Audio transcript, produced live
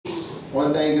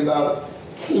One thing about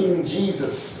King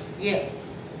Jesus, Yeah.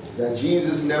 that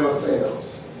Jesus never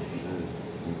fails.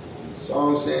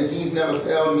 Song says, he's never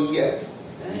failed me yet.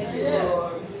 Thank you,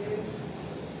 Lord.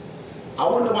 I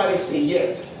wonder why they say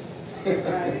yet.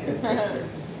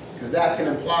 Because that can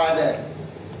imply that,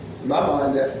 in my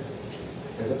mind, that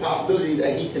there's a possibility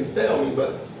that he can fail me,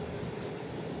 but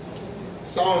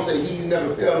Psalm says he's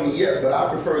never failed me yet, but I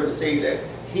prefer to say that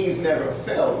he's never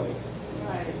failed me.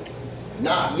 Right.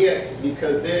 Not yet,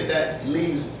 because then that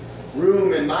leaves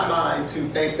room in my mind to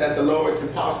think that the Lord can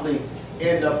possibly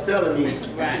end up failing me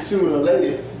sooner or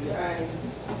later. Right.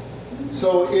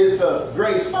 So it's a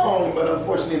great song, but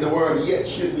unfortunately the word yet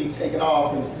should be taken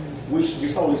off, and we should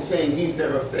just only sing, he's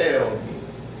never failed me.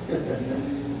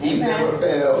 He's never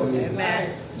failed me.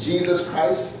 Amen. Jesus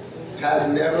Christ has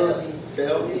never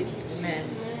failed me. Amen.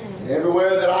 And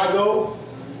everywhere that I go,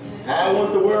 I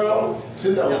want the world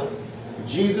to know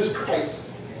Jesus Christ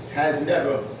has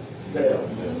never failed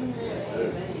me.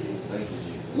 Thank you,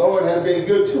 Jesus. Lord has been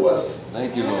good to us.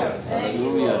 Thank you, Lord. Thank you,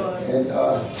 Hallelujah. Lord. And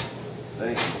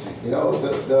Thank you, Jesus. you know,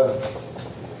 the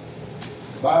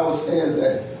Bible says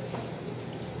that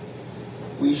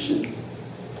we should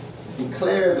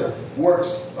declare the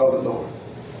works of the Lord.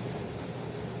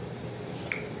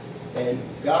 And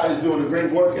God is doing a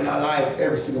great work in our life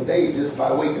every single day just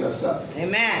by waking us up.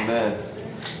 Amen. Amen.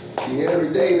 See,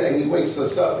 every day that he wakes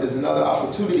us up is another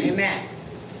opportunity Amen.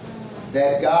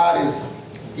 that God is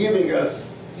giving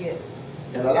us Yes.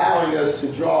 and allowing us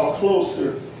to draw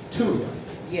closer to him.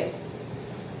 Yes.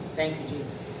 Thank you,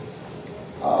 Jesus.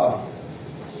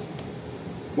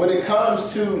 When it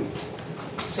comes to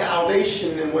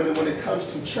salvation and when it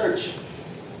comes to church,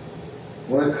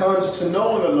 when it comes to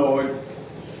knowing the Lord,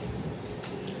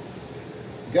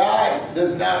 God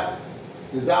does not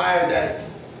desire that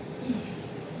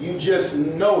you just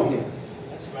know him.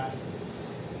 That's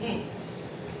right.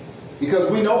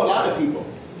 Because we know a lot of people.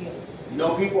 Yeah. You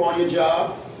know people on your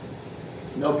job.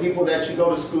 You know people that you go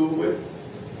to school with.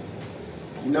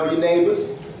 You know your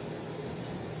neighbors.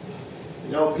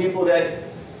 You know people that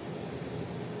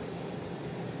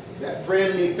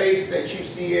friendly face that you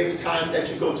see every time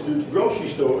that you go to the grocery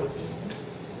store.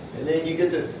 And then you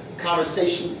get the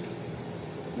conversation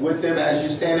with them as you're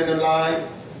standing in line.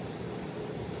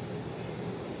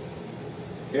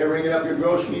 They're ringing up your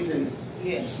groceries and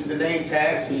you see the name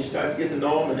tag, so you start to get to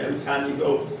know them, and every time you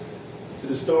go to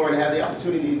the store and have the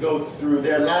opportunity to go through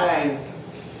their line,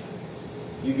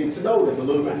 you get to know them a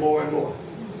little bit more and more.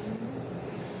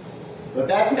 But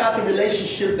that's not the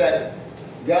relationship that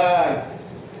God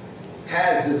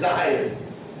has desired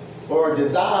or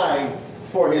designed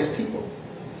for his people.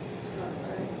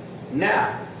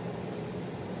 Now,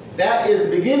 that is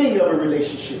the beginning of a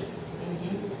relationship.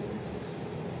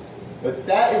 But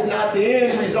that is not the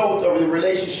end result of the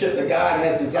relationship that God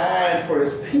has designed for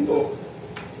his people.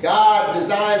 God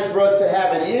designs for us to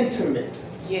have an intimate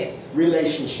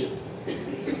relationship.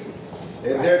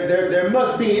 There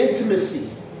must be intimacy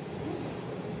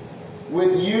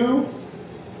with you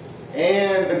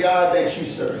and the God that you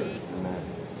serve.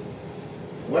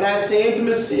 When I say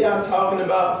intimacy, I'm talking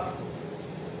about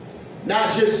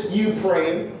not just you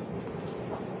praying,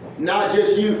 not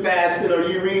just you fasting or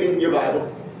you reading your Bible.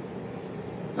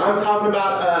 I'm talking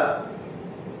about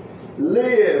a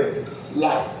lived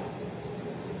life.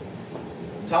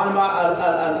 I'm talking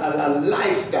about a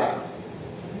lifestyle.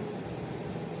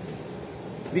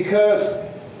 Because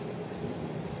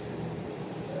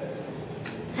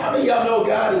how many of y'all know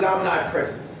God is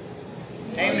omnipresent?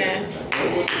 Amen.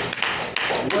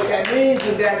 What that means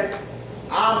is that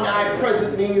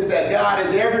omnipresent means that God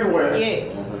is everywhere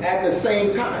at the same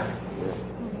time.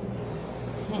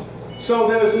 So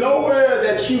there's nowhere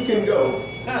that you can go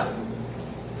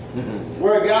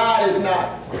where God is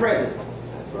not present.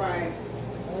 Right.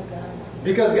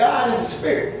 Because God is a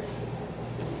spirit.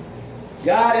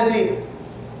 God is the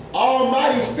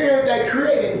almighty spirit that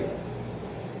created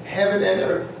heaven and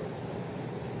earth.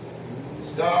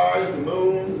 Stars, the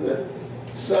moon, the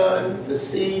sun, the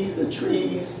seas, the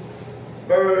trees,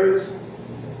 birds.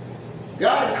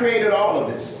 God created all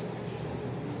of this.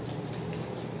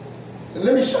 And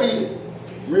let me show you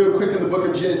real quick in the book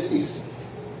of Genesis.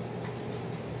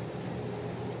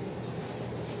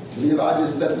 I believe I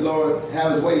just let the Lord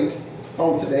have his way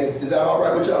on today. Is that all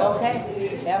right with y'all?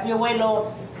 Okay. Have your way,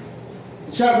 Lord.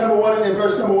 Chapter number 1 and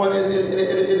verse number 1,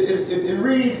 it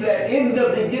reads that in the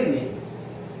beginning,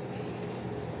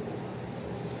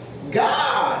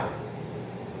 God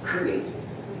created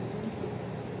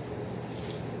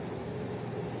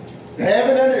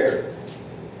heaven and earth.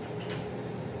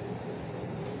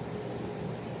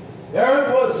 The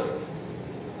earth was,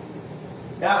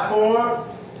 now God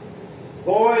formed,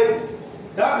 boy,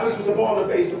 darkness was upon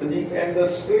the face of the deep, and the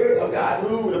Spirit of God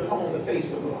moved upon the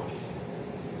face of the waters.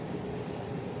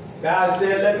 God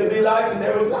said, let there be light, and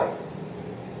there was light.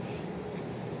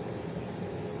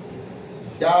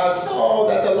 God saw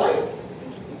that the light,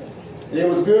 and it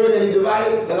was good, and he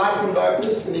divided the light from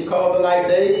darkness, and he called the light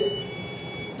day.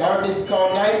 Darkness he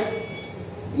called night.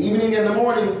 Evening and the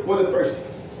morning were the first day.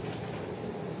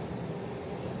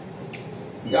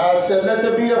 God said, let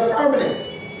there be a firmament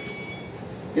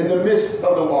in the midst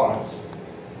of the waters.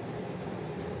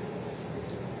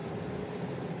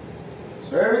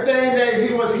 So everything that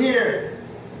he was here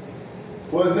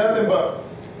was nothing but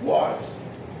waters.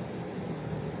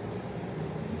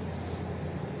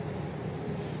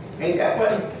 Ain't that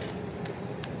funny?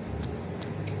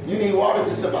 You need water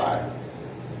to survive.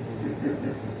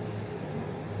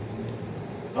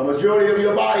 A majority of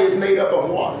your body is made up of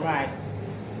water. Right.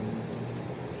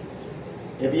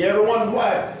 If you ever wondered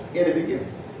why, in the beginning,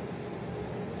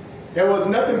 there was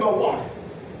nothing but water.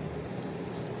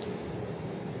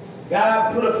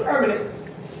 God put a firmament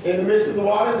in the midst of the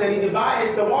waters, and he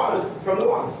divided the waters from the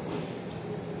waters.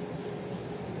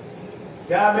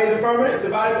 God made the firmament,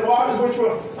 divided the waters which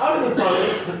were under the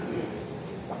firmament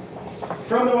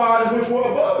from the waters which were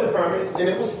above the firmament, and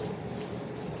it was.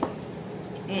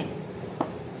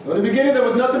 So in the beginning there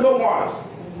was nothing but waters.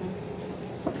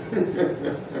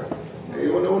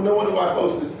 No wonder why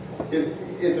folks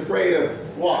is afraid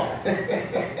of water.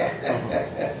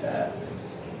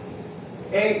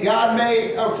 And God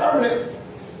made a firmament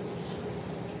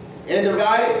and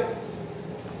divided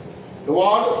the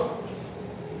waters.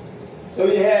 So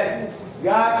you had,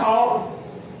 God called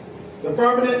the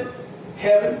firmament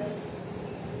heaven.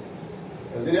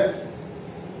 You see that?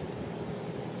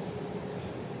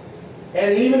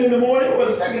 And even in the morning or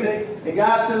the second day, and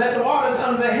God said, let the waters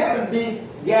under the heaven be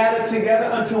gathered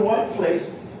together unto one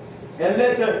place, and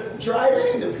let the dry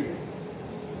land appear.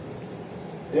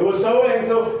 It was so, and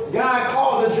so God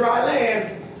called the dry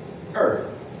land earth.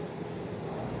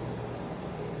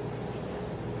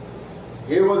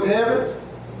 Here was heavens.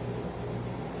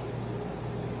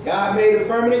 God made a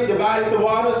firmament, divided the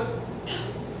waters.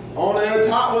 On the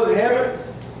top was heaven,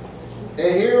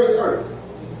 and here is earth.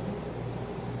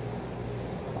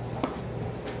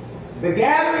 The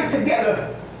gathering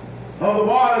together of the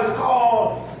waters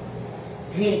called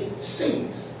he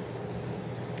seas.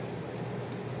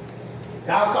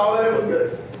 God saw that it was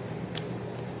good.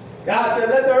 God said,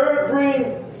 let the earth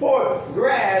bring forth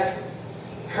grass,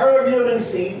 herb yielding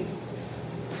seed,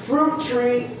 fruit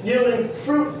tree yielding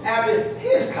fruit after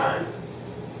his kind.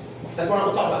 That's what I'm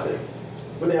going to talk about today.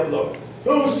 With the envelope.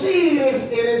 Whose seed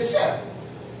is in itself.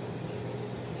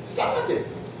 Stop right there.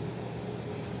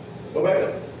 Go back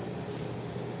up.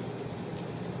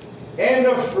 And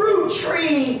the fruit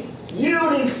tree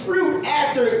yielding fruit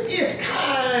after its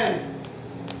kind.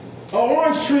 An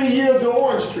orange tree yields an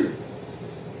orange tree.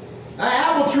 An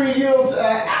apple tree yields an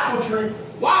apple tree.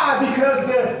 Why? Because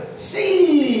the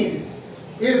seed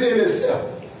is in itself.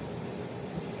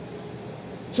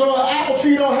 So an apple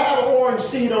tree don't have an orange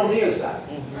seed on the inside.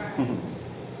 An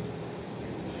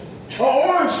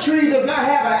orange tree does not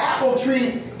have an apple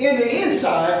tree in the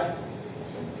inside.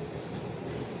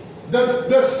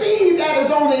 The seed that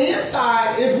is on the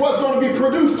inside is what's going to be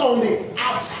produced on the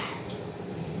outside.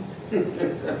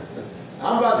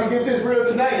 I'm about to get this real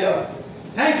tonight, y'all.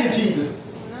 Thank you, Jesus.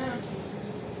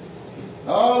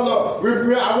 Oh,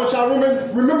 Lord. I want y'all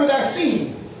to remember that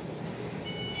seed.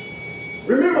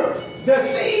 Remember, the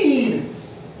seed,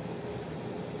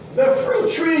 the fruit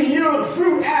tree yield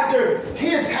fruit after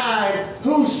his kind,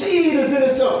 whose seed is in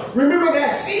itself. Remember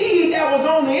that seed that was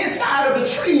on the inside of the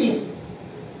tree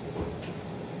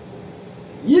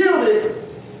yielded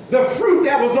the fruit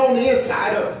that was on the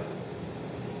inside of it.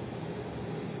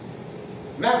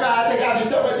 Matter of fact, I think I just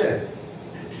stopped right there.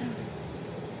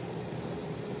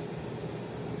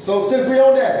 So since we're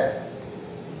on that,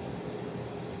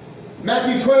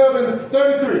 Matthew 12 and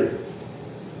 33.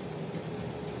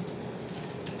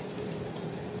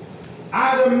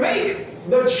 Either make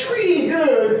the tree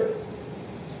good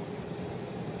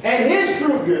and his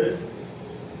fruit good,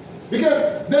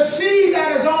 because the seed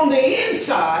that is on the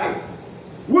inside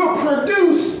will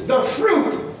produce the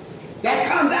fruit that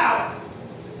comes out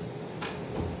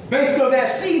based on that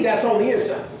seed that's on the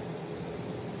inside.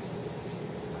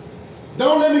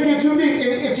 Don't let me get too deep.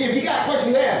 If you got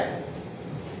questions, ask.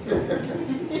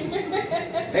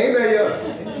 Amen, y'all.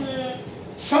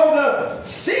 So the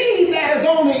seed that is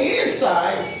on the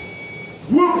inside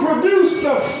will produce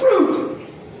the fruit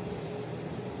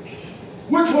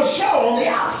which will show on the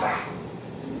outside.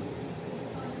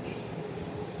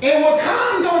 And what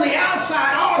comes on the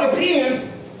outside all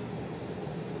depends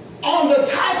on the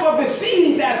type of the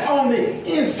seed that's on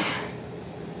the inside.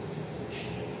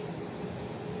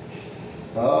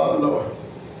 Oh, Lord.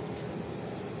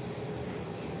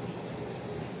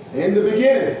 In the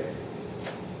beginning,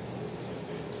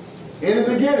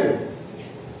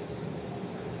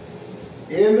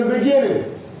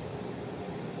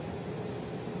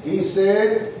 he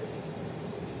said,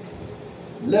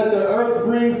 let the earth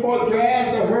bring forth grass,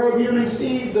 the herb yielding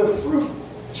seed, the fruit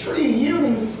tree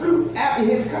yielding fruit after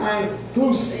his kind,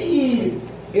 whose seed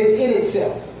is in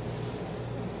itself.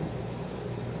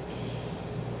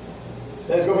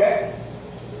 Let's go back.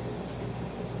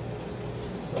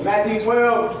 So Matthew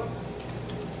 12,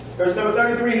 verse number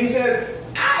 33, he says,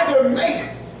 either make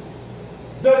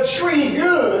the tree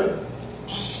good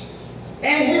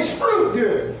and his fruit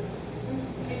good.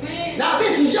 Amen. Now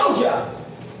this is your job.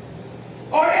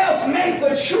 Or else make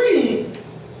the tree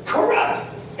corrupt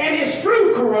and his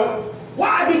fruit corrupt.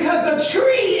 Why? Because the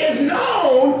tree is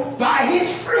known by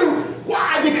his fruit.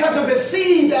 Why? Because of the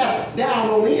seed that's down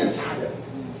on the inside of it.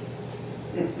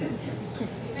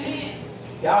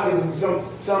 Y'all get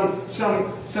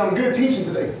some good teaching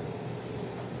today.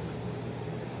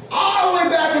 All the way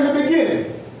back in the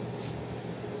beginning,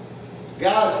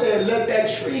 God said, let that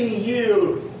tree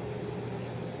yield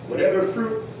whatever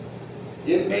fruit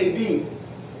it may be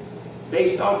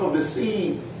based off of the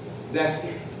seed that's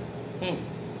in it.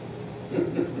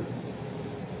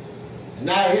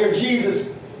 Now here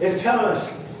Jesus is telling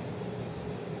us,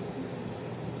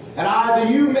 and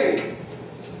either you make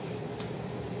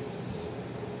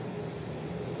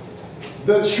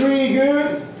the tree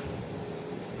good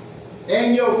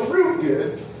and your fruit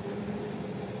good,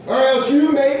 or else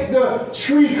you make the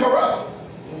tree corrupt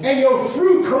and your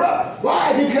fruit corrupt.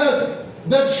 Why? Because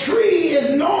the tree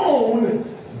is known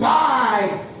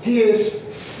by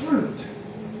his fruit.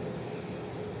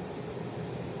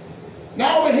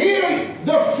 Now over here,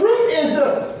 the fruit is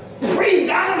the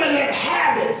predominant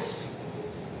habits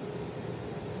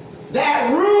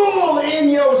that rule in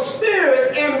your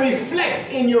spirit and reflect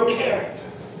in your character.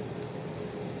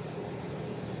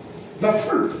 The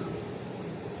fruit.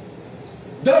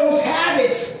 Those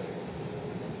habits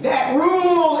that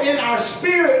rule in our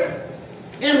spirit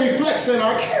and reflects in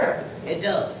our character. It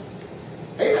does.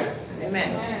 Amen.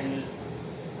 Amen.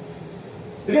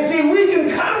 Because see, we can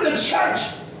come to church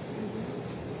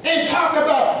and talk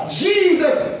about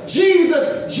Jesus,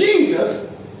 Jesus,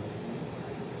 Jesus.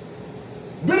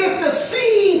 But if the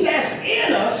seed that's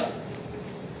in us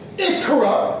is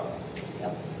corrupt,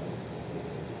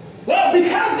 well,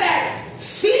 because that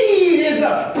seed is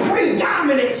a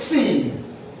predominant seed,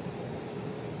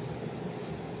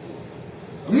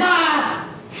 my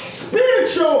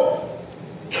spiritual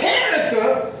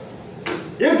character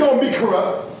is going to be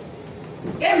corrupt.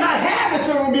 And my habits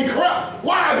are going to be corrupt.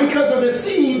 Why? Because of the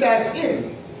seed that's in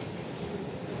me.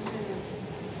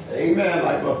 Amen,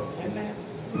 Lipo. Amen.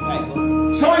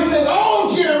 Lipo. So he says, all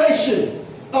generation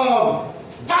of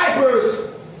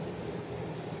vipers,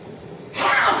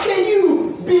 how can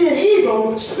you, being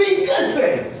evil, speak good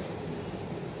things?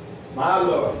 My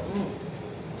Lord.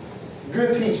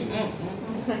 Good teaching.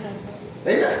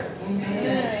 Amen.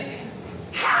 Amen.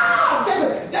 How?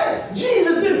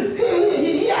 Jesus didn't.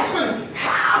 He asked me,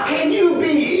 how can you be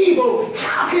evil?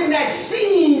 How can that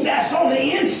seed that's on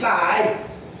the inside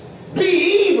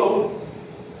be evil,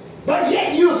 but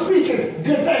yet you're speaking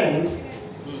good things?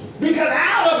 Because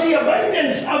out of the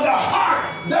abundance of the heart,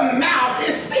 the mouth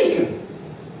is speaking.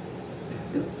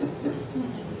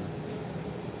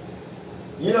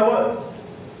 You know what?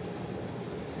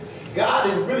 God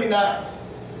is really not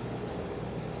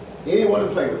anyone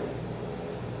to play with.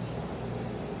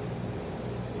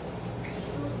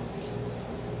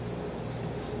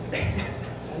 I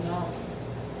know.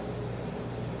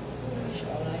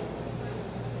 Charlotte.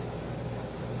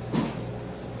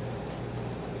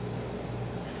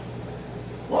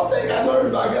 One thing I learned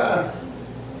about God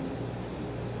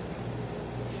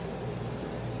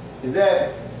is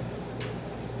that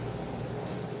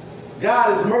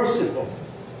God is merciful.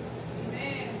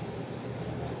 Amen.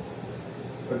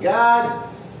 But God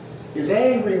is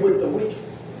angry with the wicked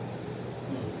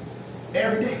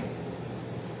every day.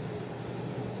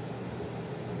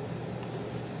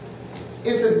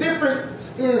 It's a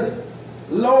difference is,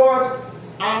 Lord,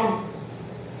 I'm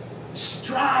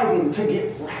striving to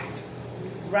get right.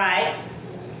 Right.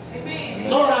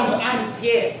 Amen. Lord,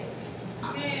 Yes.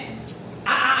 Amen.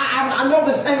 I know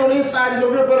this thing on the inside is no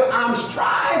good, but I'm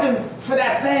striving for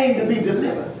that thing to be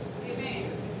delivered. Amen.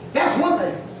 That's one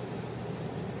thing.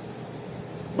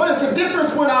 But it's a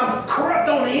difference when I'm corrupt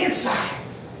on the inside.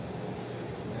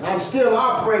 And I'm still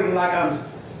operating like I'm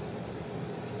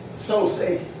so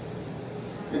safe.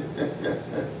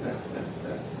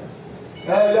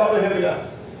 Y'all hear me now?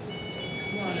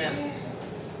 Come on now.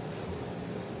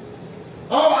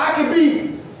 Oh, I can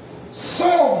be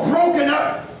so broken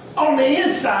up on the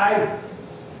inside,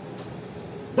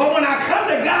 but when I come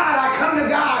to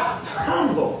God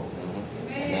humble.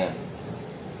 Amen.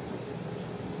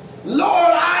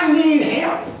 Lord, I need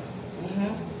help.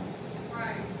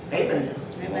 Right. Amen.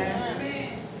 Amen.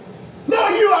 Amen.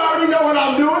 Lord, you already know what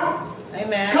I'm doing.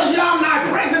 Amen. Because you're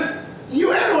omnipresent.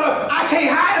 You everywhere. I can't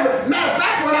hide it. Matter of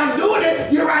fact, when I'm doing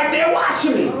it, you're right there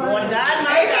watching me. Lord God,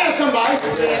 my Amen, somebody.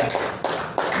 Yeah.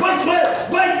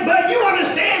 But you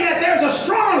understand that there's a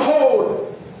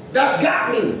stronghold that's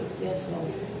got me. Yes,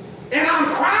 Lord. And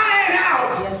I'm crying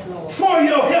out Yes, Lord. for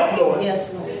your help, Lord.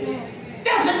 Yes, Lord.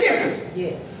 That's the difference.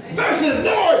 Yes. Versus,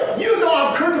 Lord, you know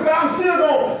I'm crooked, but I'm still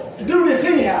going to do this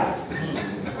anyhow.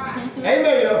 Right.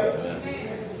 Amen, yo. Amen.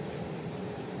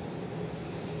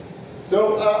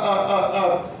 So,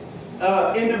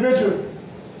 individual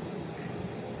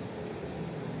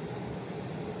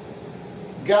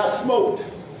got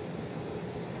smoked.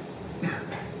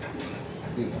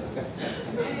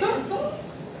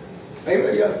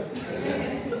 Amen, yeah.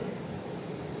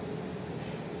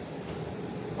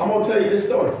 I'm going to tell you this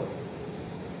story.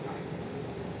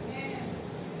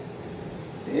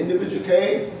 The individual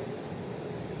came,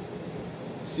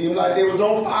 seemed like they was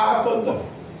on fire for the Lord.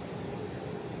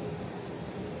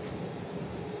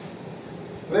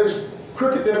 They was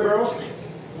crooked than a girl's legs.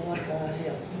 Lord God,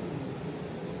 help.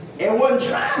 And wasn't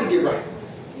trying to get right.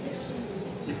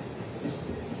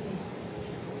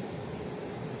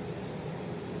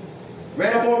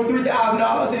 Ran up over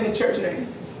 $3,000 in the church name.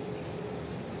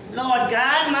 Lord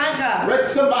God, my God. Wrecked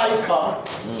somebody's car.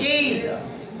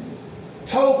 Jesus.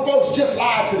 Told folks just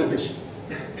lied to the bishop.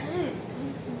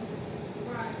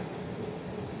 Right.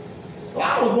 So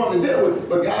I was wanting to deal with it,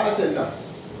 but God said no.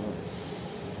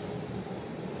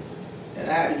 And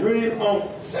I had a dream on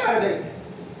Saturday.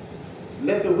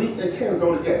 Let the wheat and tare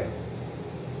go together.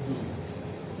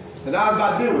 Because I was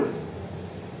about to deal with it.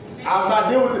 I was about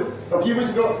to deal with it. A few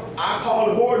weeks ago, I called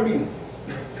a board meeting.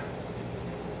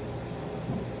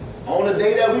 On the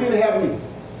day that we didn't have a meeting.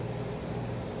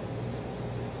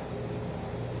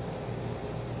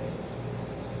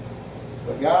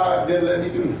 But God didn't let me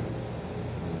do it.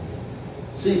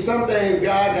 See, some things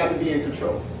God got to be in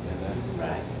control.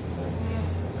 Right.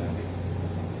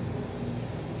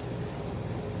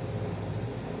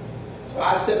 So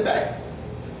I sit back.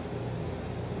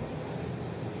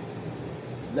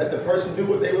 Let the person do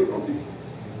what they were going to do.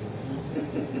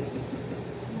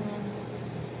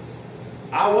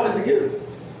 I wanted to get it.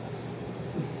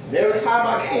 And every time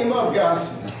I came up,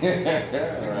 guys,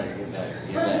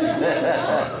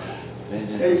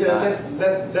 they said,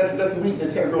 let the wheat and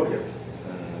the tare grow together.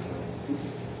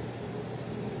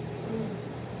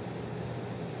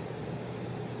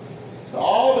 So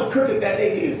all the crooked that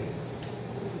they did,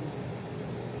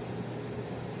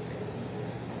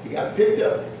 he got picked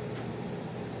up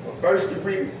for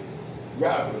first-degree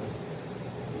robbery.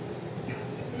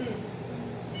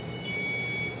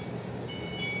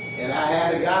 And I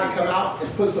had a guy come out and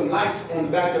put some lights on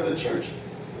the back of the church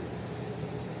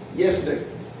yesterday.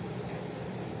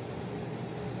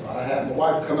 So I had my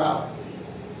wife come out.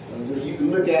 So you can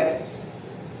look at it.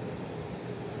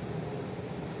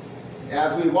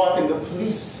 As we walk in, the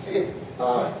police said,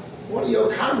 one of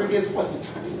your congregants must be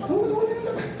turning.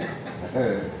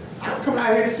 I'm coming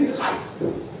out here to see the lights.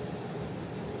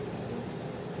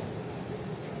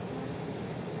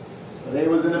 So they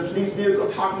was in the police vehicle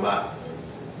talking about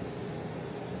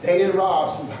they didn't rob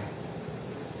somebody.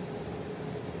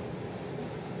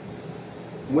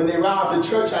 When they robbed the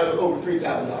church out of over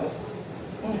 $3,000.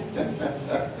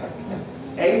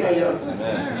 Amen, yo.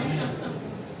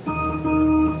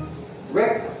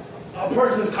 Wreck a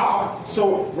person's car,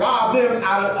 so rob them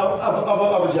out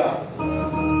of a job.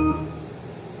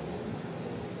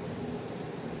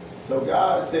 So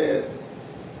God said,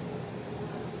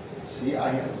 see,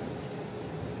 I am.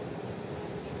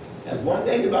 That's one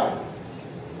thing about it.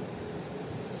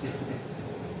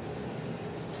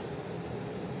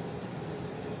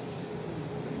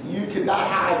 You cannot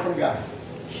hide from God.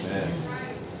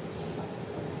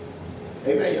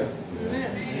 Amen. Amen.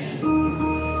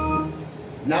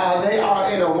 Now they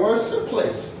are in a worse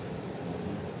place.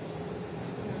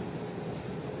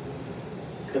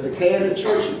 Because they came to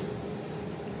church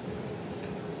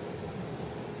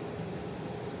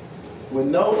with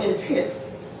no intent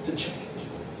to change.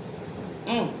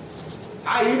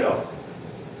 How you know?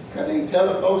 Because they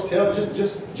telling folks,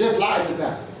 just lie to the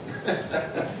pastor.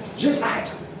 Just lie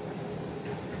to them.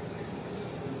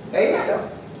 Amen.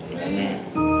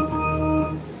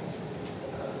 Amen.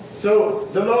 So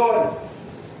the Lord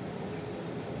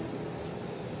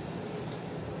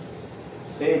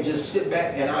said, just sit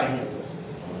back and I handle it.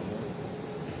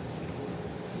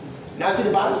 Now see,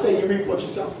 the Bible says you reap what you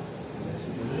sow.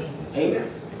 Amen.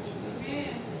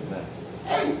 Amen.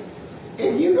 Hey,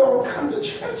 if you don't come to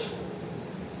church,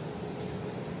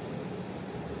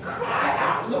 cry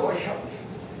out, Lord, help me.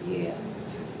 Yeah.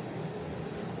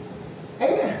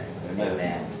 Amen.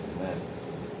 Amen.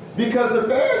 Because the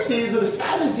Pharisees or the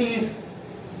Sadducees,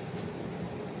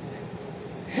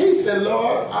 he said,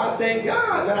 Lord, I thank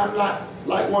God that I'm not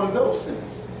like one of those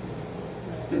sinners.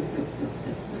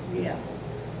 Yeah.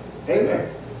 Amen.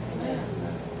 Amen.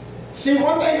 See,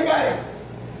 one thing about it,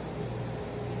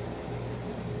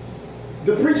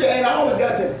 the preacher ain't always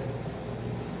got to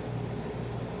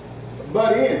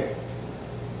butt in.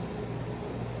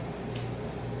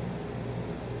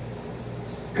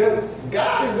 Because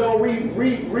God is going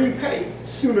to repay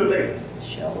sooner or later.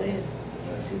 Sure will.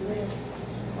 Yes, he will.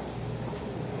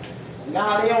 So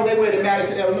now they on their way to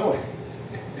Madison, Illinois.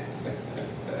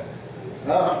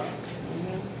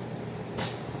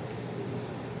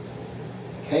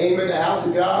 Came in the house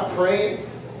of God praying.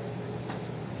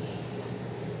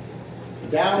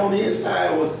 Down on the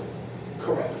inside was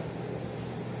correct.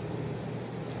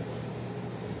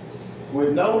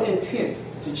 With no intent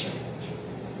to change.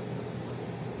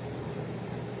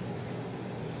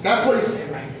 That's what he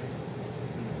said right here.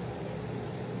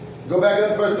 Go back up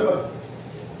to verse number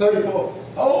 34.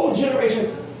 Old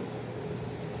generation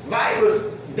vipers,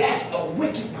 that's a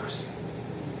wicked person.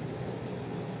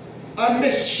 A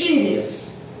mischievous.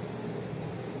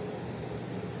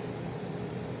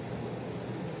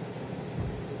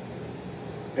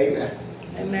 Amen.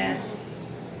 Amen.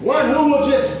 One who will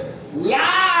just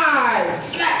lie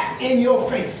flat in your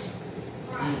face.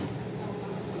 Right.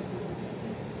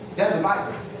 That's a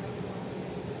viper.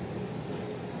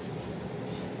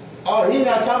 Oh, he's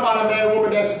not talking about a man or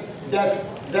woman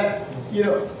that you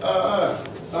know,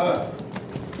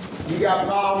 you got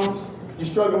problems, you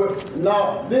struggle with.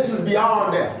 No, this is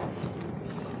beyond that.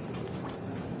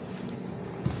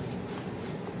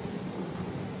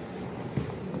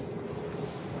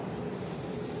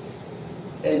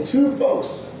 And two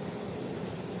folks,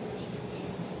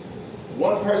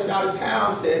 one person out of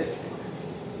town said,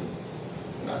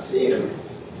 when I see him,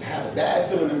 I have a bad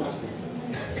feeling in my spirit.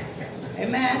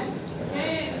 Amen.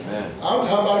 Amen. I'm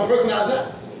talking about a person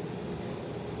outside.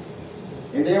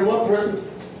 And then one person,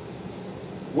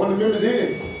 one of the members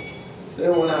here,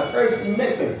 said when I first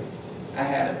met them, I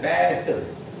had a bad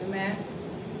feeling. Amen.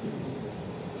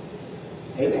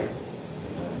 Amen.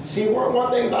 See,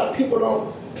 one thing about people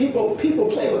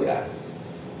play with God.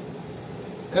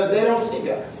 Because they don't see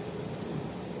God.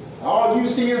 All you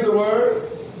see is the word.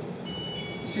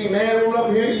 You see man room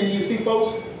up here, you see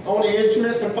folks on the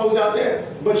instruments and folks out there,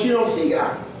 but you don't see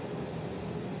God.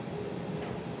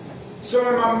 So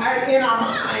in our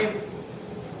mind,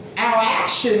 our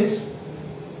actions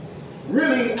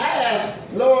really ask,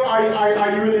 Lord,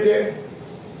 are you really there?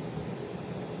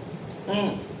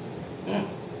 Amen.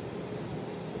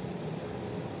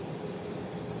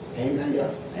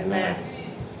 Yeah. Amen.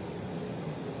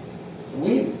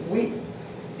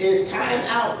 It's time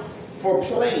out for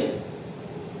playing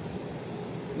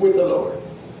with the Lord.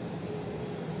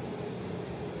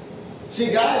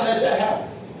 See, God let that happen.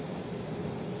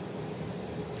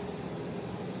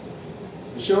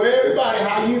 Show everybody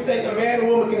how you think a man and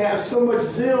woman can have so much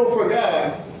zeal for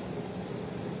God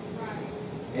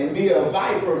and be a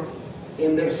viper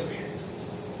in their spirit.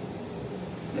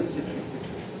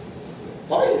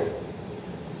 Oh, yeah.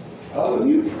 Oh,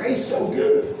 you pray so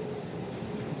good.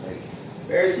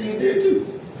 Pharisee, you did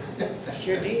too.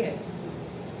 Sure did.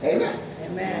 Amen.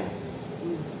 Amen.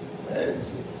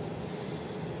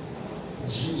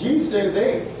 Jesus said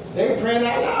they praying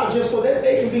out loud just so that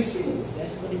they can be seen.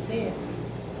 That's what he said.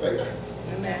 Amen.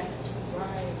 Amen.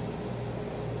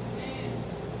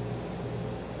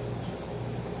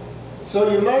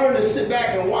 So you learn to sit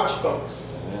back and watch folks.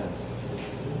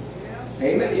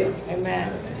 Amen. Yeah.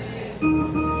 Amen.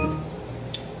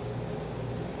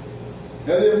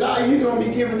 Because if not, you're going to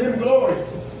be giving them glory.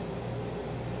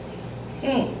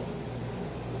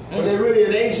 But they're really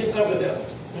an agent of the devil.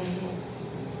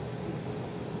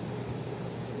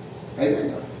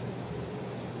 Amen.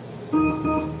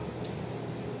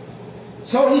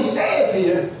 So he says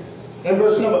here in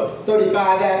verse number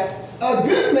 35 that a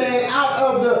good man out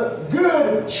of the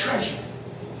good treasure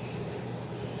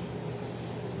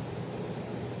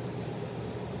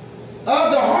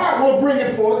of the heart will bring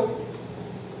it forth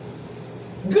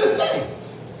good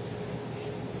things.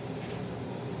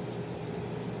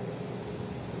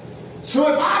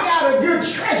 So if I got a good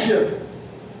treasure,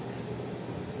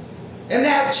 and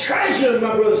that treasure,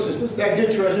 my brothers and sisters, that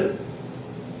good treasure,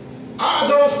 are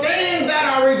those things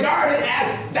that are regarded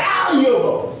as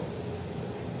valuable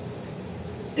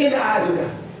in the eyes of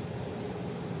God.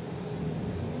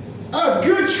 A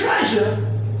good treasure,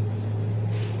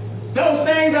 those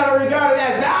things that are regarded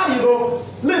as valuable,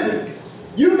 listen,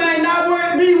 you may not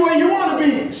be where you want to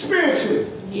be spiritually.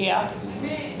 Yeah.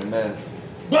 Amen.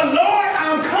 But Lord,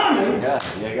 I'm coming. Yeah,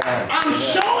 God. I'm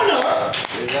showing up.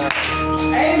 Yeah.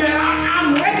 Amen.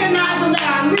 I'm recognizing that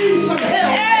I need some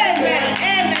help. Amen.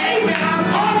 Amen. I'm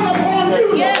calling upon you,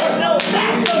 Lord. Yes, Lord.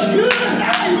 That's a good,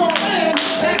 valuable thing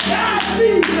that God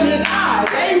sees in his eyes.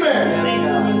 Amen. Thank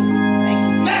you, Jesus. Thank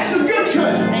you. That's a good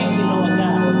treasure. Thank you, Lord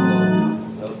God.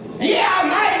 Yeah, I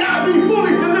might not be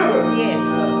fully delivered. Yes,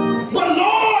 Lord. But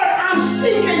Lord, I'm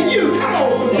seeking you. Come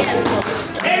on, somebody. Yes, Lord.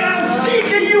 And I'm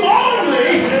seeking you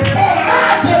only for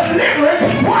my deliverance.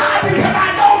 Why? Because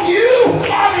I know you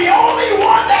are the only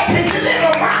one that can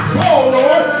deliver my soul,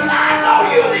 Lord. I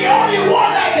know you're the only one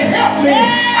that can help me.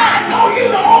 I know you're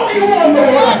the only one,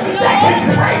 Lord, that can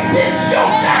break this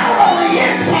yoke down on the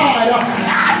inside.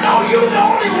 I know you're the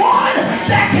only one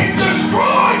that can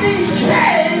destroy these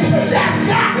chains that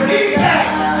got me back.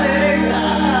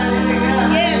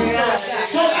 Yes, Lord.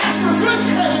 So that's the good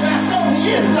treasure that's on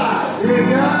the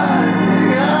inside.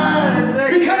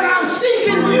 Because I'm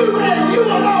seeking you and you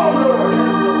alone,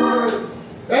 Lord.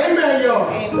 Amen, y'all.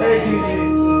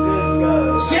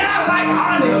 Amen. See, I like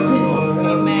honest people.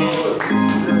 Amen.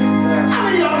 How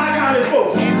many of y'all like honest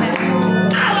folks? Amen.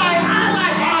 I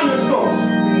like honest folks.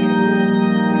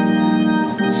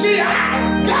 See,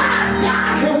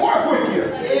 God can work with you.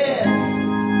 Yes.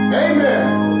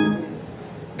 Amen.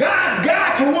 God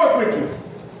can work with you.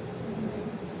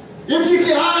 If you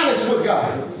get honest with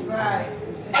God. Right.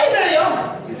 Amen,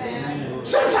 y'all.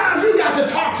 Sometimes you got to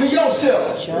talk to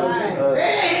yourself. Sure.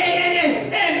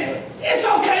 And it's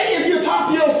okay if you talk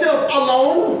to yourself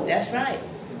alone. That's right.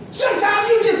 Sometimes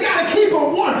you just got to keep it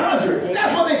 100.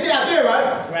 That's what they say out there,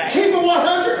 right? Right. Keep it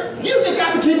 100. You just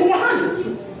got to keep it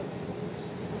 100.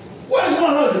 What is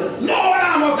 100? Lord,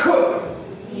 I'm a cook.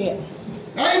 Yes.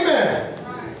 Amen.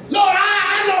 Lord,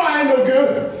 I know I ain't no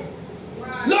good.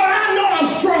 Lord, I know I'm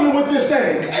struggling with this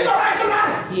thing. Ain't all right,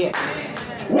 somebody? Yes.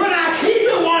 When I keep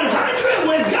it 100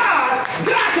 with God,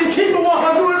 God can keep it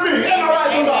 100 with me. Ain't all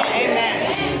right, somebody?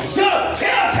 Amen. So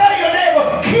tell your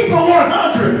neighbor, keep it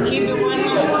 100. Keep it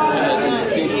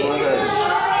 100. Keep it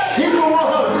 100. Keep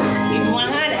it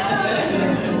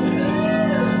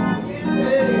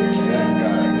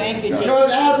 100. Thank you, Jesus.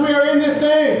 Because as we are in this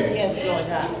thing, Yes, Lord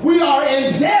God. we are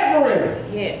endeavoring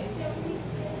Yes.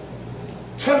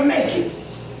 to make it.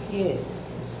 Yes.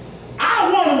 I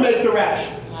want to make the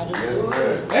rapture. I do too.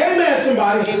 Amen,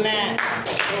 somebody. Amen. I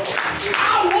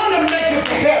want to make it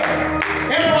to heaven.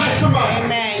 Am I right, somebody?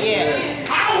 Amen. Yes.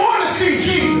 I want to see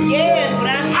Jesus. Yes, but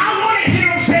I want to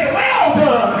hear him say, well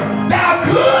done, thou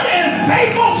good and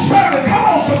faithful servant. Come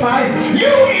on, somebody. You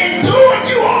endured,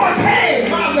 you overcame,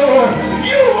 my Lord.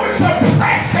 You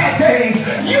suppressed that thing.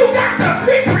 You got the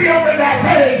victory over that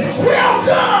thing. Well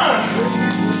done.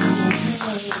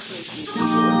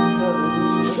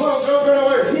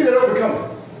 Go, he that overcomes.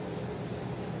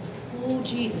 Oh,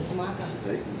 Jesus, my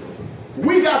God.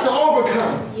 We got to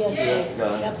overcome. Yes, yes.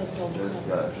 God. Help us overcome. Yes,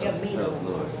 God. Help me, Help, Lord.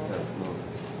 Lord. Help, Lord.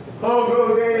 Oh,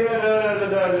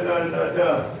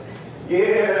 go.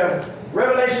 Yeah.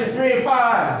 Revelations 3 and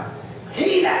 5.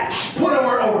 He that put a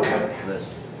word overcome. Bless you.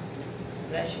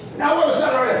 Bless you. Now what was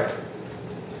that right there?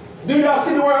 Do y'all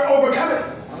see the word overcoming?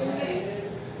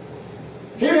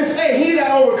 He didn't say he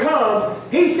that overcomes.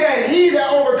 He said he that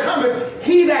overcometh,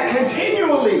 he that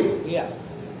continually. Yeah.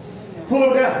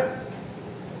 Pull it down.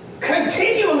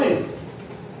 Continually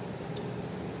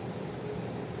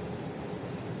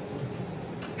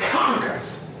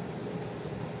conquers.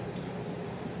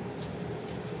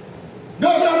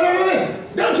 No.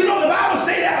 Don't you know the Bible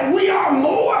say that we are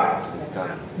more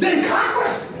than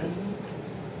conquerors?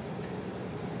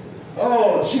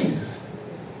 Oh, Jesus.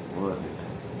 Lord.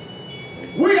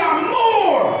 We are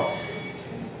more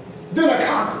than a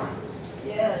conqueror.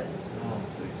 Yes. Oh,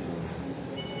 thank you,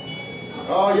 Lord.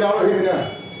 Oh, y'all are hearing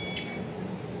that.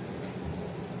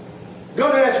 Go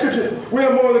to that scripture. We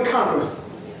are more than conquerors.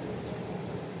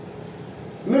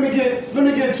 Let me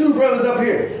get two brothers up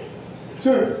here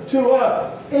to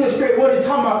illustrate what he's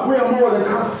talking about. We are more than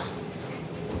conquerors.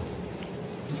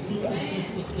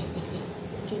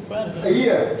 Two brothers.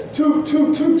 Yeah, two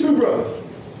brothers.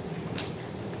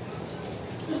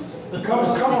 Come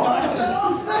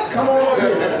on over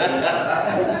here.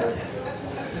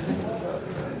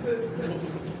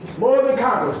 More than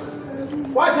conquerors.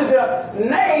 watch this here,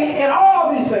 nay, in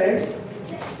all these things.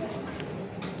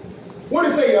 What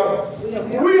did it say, y'all?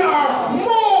 We are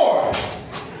more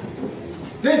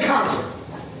than conquerors.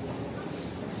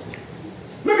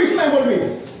 Let me explain what it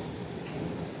means.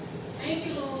 Thank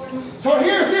you, Lord. So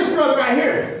here's this brother right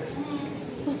here.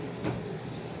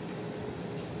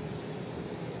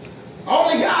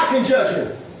 Only God can judge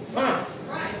him. Right.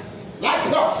 Like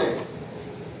Clark said.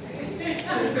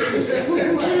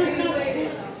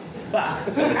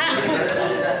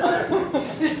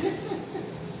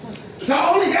 So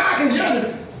only God can judge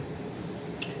him.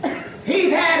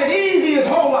 He's had it easy his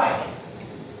whole life.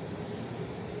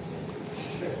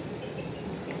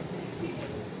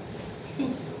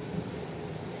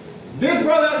 This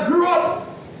brother grew up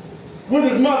with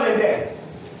his mother and dad.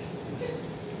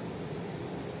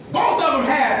 Both of them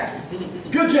had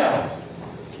good jobs.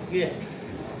 Yeah.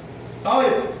 Oh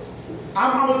yeah.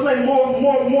 I'm explaining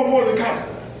more than conquer.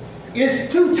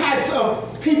 It's two types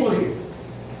of people here.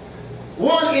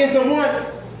 One is the one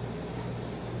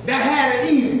that had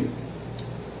it easy.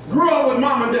 Grew up with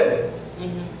mom and dad.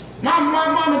 Mm-hmm. My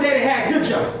mom and daddy had a good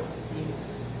job.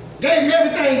 Mm-hmm. Gave him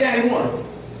everything that he wanted.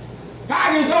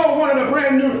 5 years old, wanted a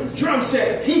brand new drum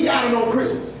set. He got it on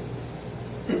Christmas.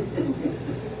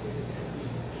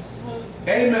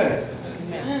 Amen.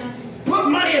 Amen. Put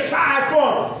money aside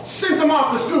for him. Sent him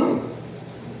off to school.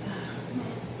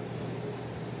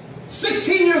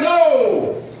 16 years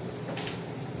old.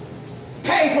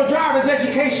 Paid for driver's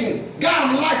education. Got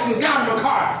him a license. Got him a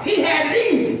car. He had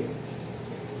it easy.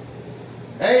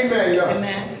 Amen, y'all.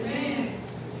 Amen. Amen.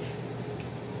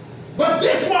 But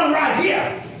this one right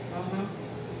here.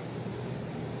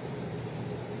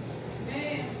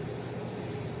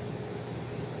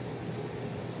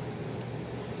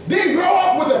 Didn't grow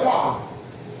up with a father.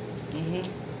 Mm-hmm.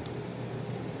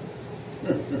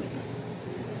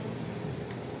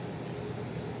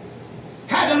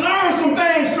 Had to learn some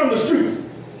things from the streets.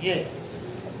 Yeah.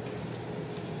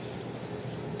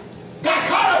 Got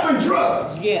caught up in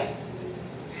drugs. Yeah.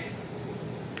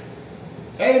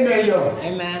 Amen, y'all.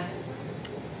 Amen.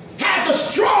 Had to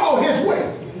struggle his way.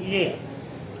 Yeah.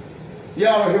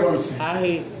 Y'all hear what I'm saying? I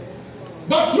hear.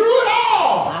 But through it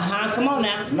all, Come on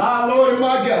now. my Lord and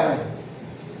my God,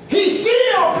 he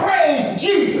still praised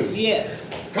Jesus. Yeah.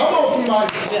 Come on,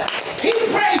 somebody. Yeah. He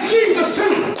praised Jesus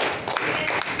too.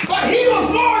 But he was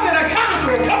more than a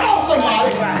conqueror. Come on,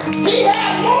 somebody. He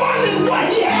had more than what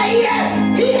he had.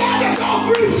 He had to go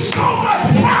through so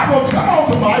much problems. Come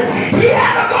on, somebody. He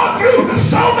had to go through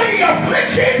so many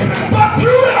afflictions. But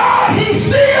through it all, he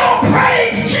still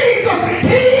praised Jesus.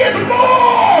 He is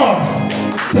more.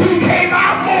 He came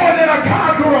out more than a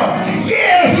conqueror.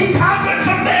 Yeah, he conquered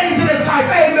some things in his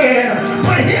life. Amen.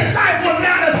 But his life was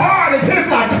not as hard as his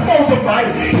life. Come on,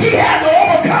 somebody. He had to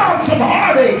overcome some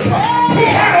heartaches. He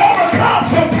had to overcome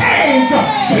some pains.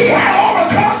 He had to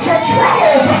overcome some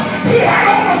troubles. He had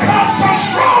to overcome some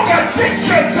strong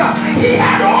addictions. He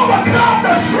had to overcome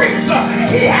the streets.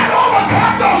 He had to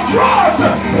overcome those drugs.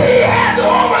 He had to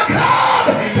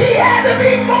overcome. He had to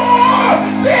be more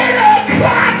than a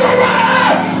conqueror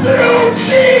through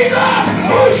Jesus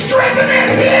who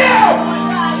strengthened him.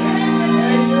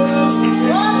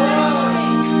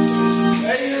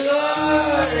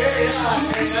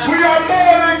 We are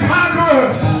more than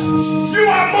conquerors. You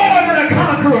are more than a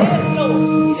conqueror.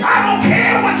 I don't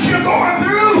care what you're going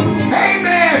through.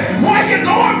 Amen. What you're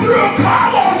going through,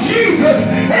 call on Jesus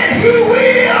and he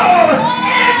will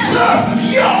answer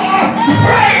your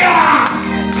prayer.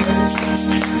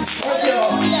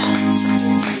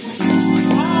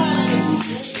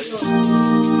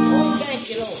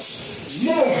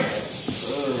 More.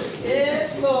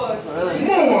 Yes, Lord.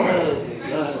 More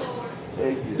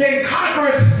than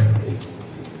conquerors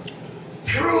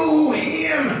through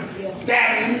him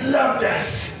that loved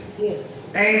us. Yes.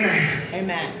 Amen.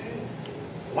 Amen.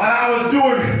 While I was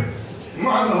doing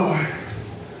my Lord,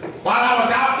 while I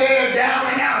was out there down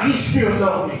and out, he still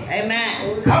loved me.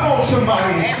 Amen. Come on,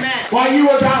 somebody. Amen. While you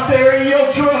was out there in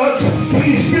your drugs,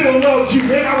 he still loved you.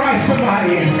 Ain't I right,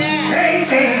 somebody? Amen.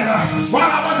 Amen. While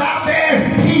I was out there,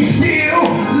 he still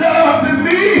loved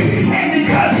me. And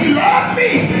because he loved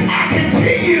me, I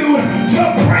continue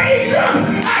to praise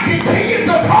him. I continue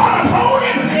to call upon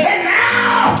him. And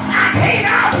now I came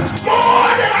out more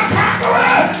than a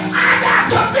conqueror. I got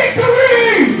the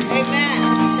victory. Amen.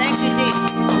 Thank you,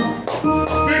 Jesus.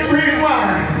 Victory is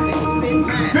mine.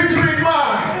 Victory is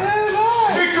mine.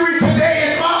 Victory today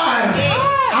is mine.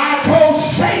 I told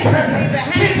Satan,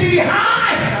 get thee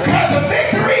behind, because the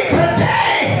victory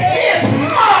today is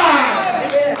mine.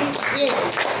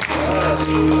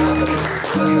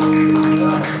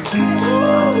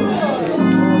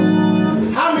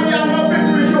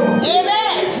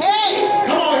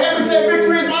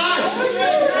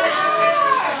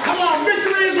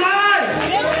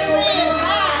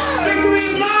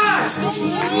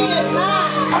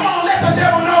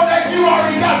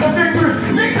 victory.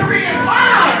 Victory is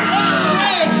mine.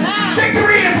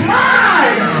 Victory is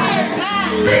mine.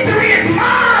 Victory is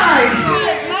mine.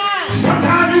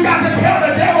 Sometimes you got to tell the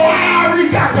devil, I already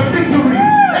got the victory.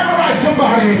 All right,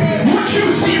 somebody. What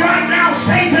you see right now,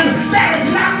 Satan, that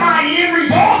is not my end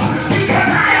result, because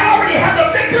I already have the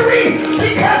victory,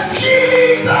 because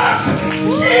Jesus,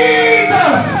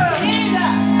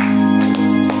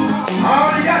 I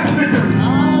already got the victory.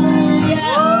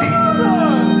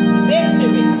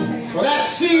 Victory. So that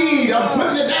seed, I'm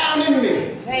putting it down in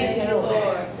me. Thank you,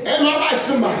 Lord. Am I right,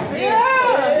 somebody?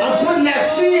 I'm putting that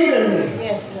seed in me.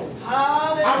 Yes, Lord.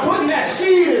 I'm putting that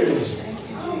seed in me.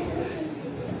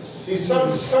 See,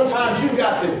 sometimes you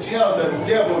got to tell the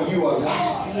devil you are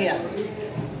alive. Yeah.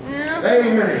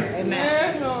 Amen.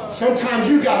 Amen. Sometimes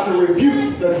you got to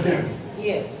rebuke the devil.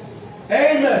 Yes.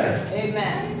 Amen.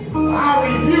 Amen. I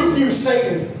rebuke you,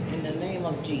 Satan. In the name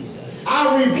of Jesus.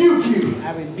 I rebuke you.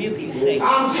 I rebuke you, Satan.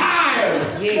 I'm tired.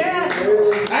 Yeah.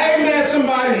 Amen,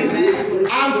 somebody.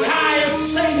 I'm tired,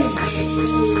 Satan,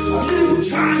 of you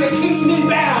trying to keep me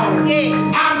down.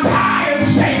 Yeah. I'm tired,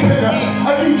 Satan, of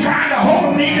you trying to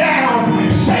hold me down.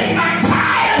 Satan, I'm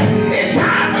tired. It's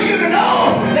time for you to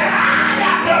know that I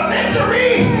got the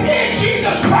victory in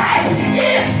Jesus Christ.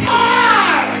 It's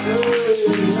mine.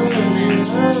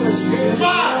 It's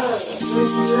mine.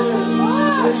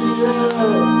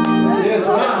 It's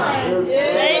mine.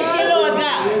 Thank you, Lord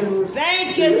God.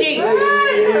 Thank you, Jesus.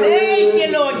 Thank you,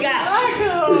 Lord God.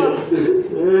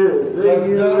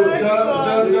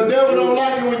 The devil don't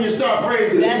like it when you start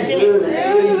praising. That's him. it.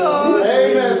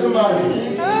 Amen, somebody.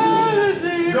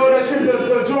 Know that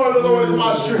the joy of the Lord is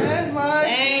my strength.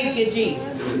 Thank you, Jesus.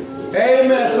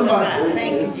 Amen, somebody. God,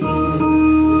 thank you, Jesus.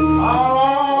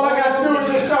 All I got to do is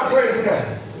just start praising God.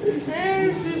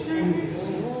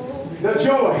 The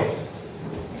joy.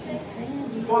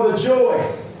 For the joy.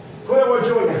 Put that word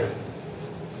joy down.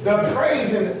 The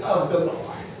praising of the Lord.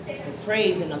 The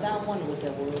praising of that one with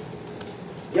that word.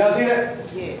 Y'all see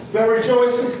that? Yeah. The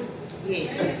rejoicing. Yeah. You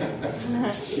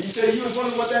said you was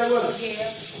wondering what that was?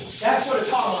 Yeah. That's what it's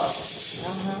talking about.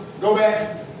 Uh-huh. Go back.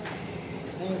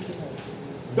 Thank you, Lord.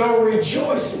 The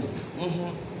rejoicing Mm-hmm.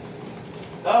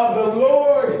 of the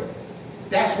Lord.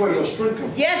 That's where your strength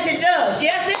comes from. Yes, it does.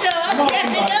 Yes, it does. Come on, Yes,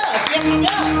 it somebody. does. Yes, it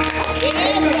does. It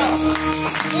is so.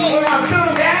 When I'm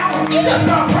feeling down, just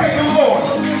start praising the Lord.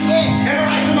 Yeah. Am I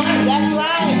right, somebody? That's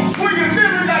right. When you're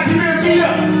feeling like you've been beat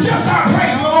up, just start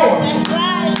praising the Lord. That's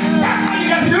right. That's how you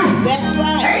got to do. That's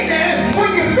right. Amen. When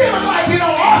you're feeling like you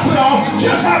don't arsenal,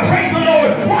 just start praising the Lord.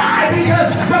 Why?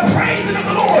 Because the praising of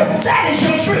the Lord, that is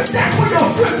your strength. That's where your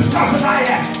strength comes about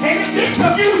at. And in the midst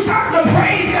of you starting to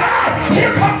praise God,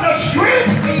 here comes the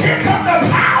strength, here comes the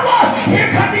power, here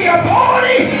comes the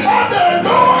authority of the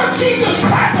Lord Jesus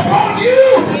Christ upon you.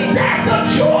 That's the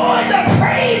joy, the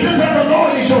praises of the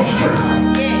Lord is your strength.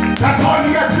 Yeah. That's all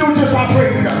you got to do, just by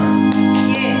praising God.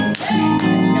 Yeah.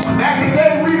 Back in the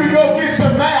day, we would go get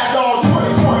some Mad Dog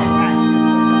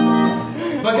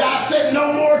 2020. But God said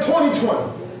no more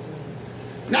 2020.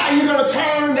 Now you're going to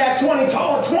turn that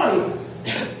 2020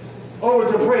 over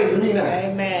to praising me now.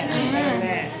 Amen.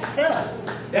 Amen. Yeah.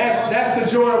 That's the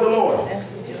joy of the Lord.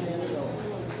 That's the joy of the Lord.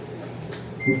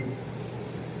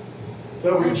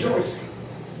 The rejoicing,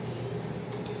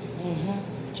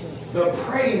 Mm-hmm. Rejoice. the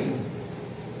praising,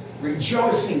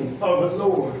 rejoicing of the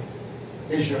Lord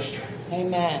is your strength.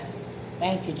 Amen.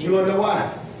 Thank you, You Jesus. want to know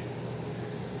why?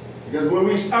 Because when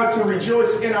we start to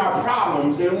rejoice in our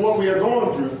problems and what we are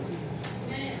going through,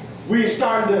 we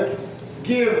start to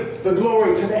give the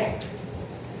glory to that.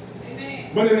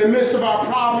 Amen. But in the midst of our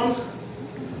problems,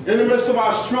 in the midst of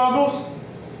our struggles,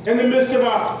 in the midst of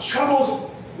our troubles,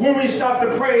 when we start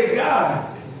to praise God,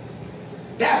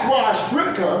 that's where our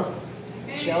strength comes.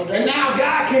 Shoulder. And now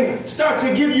God can start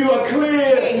to give you a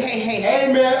clear, Hey.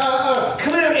 amen,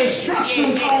 clear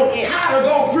instructions on how to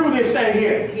go through this thing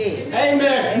here. Yeah.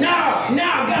 Amen. Now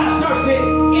God starts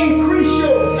to increase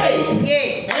your faith.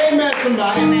 Yeah. Amen,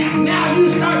 somebody. Amen. Now you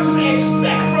start to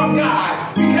expect from God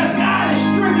because God is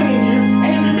strengthening you,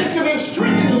 and in the midst of Him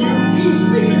strengthening you, He's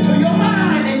speaking to your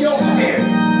mind and your spirit.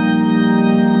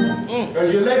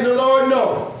 Because you're letting the Lord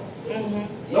know,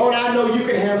 Mm-hmm. Lord, I know you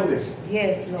can handle this.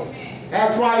 Yes, Lord.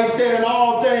 That's why He said in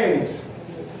all things,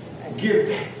 give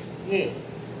thanks. Yeah.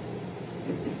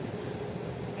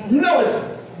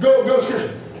 Notice, go to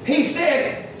scripture. He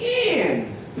said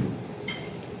in.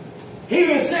 He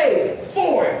didn't say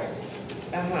for it.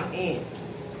 In.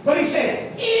 But He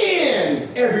said in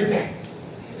everything.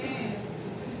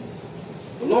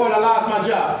 Lord, I lost my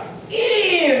job.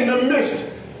 In the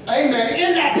midst. Amen.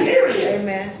 In that period.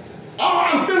 Amen. Oh,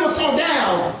 I'm feeling so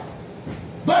down.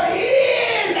 But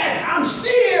in that, I'm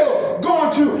still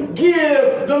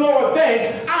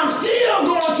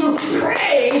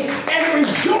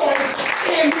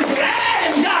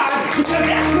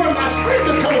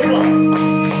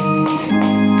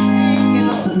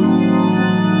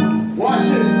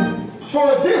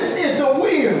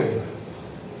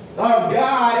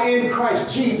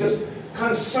Christ Jesus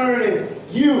concerning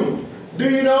you. Do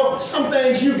you know some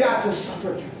things you got to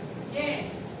suffer through?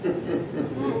 Yes.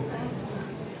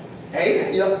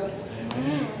 Hey, yep.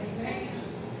 Amen.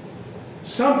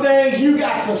 Some things you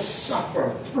got to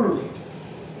suffer through it.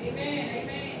 Amen.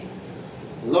 Amen.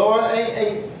 Lord,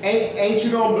 ain't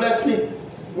you gonna bless me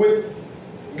with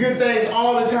good things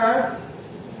all the time?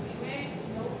 Amen.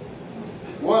 Nope.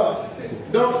 Well,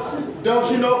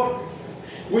 don't you know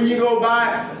when you go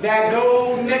buy that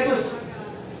gold necklace,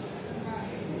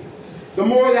 the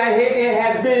more that it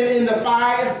has been in the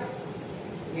fire,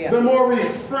 the more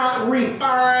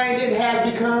refined it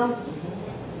has become.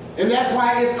 And that's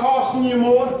why it's costing you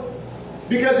more.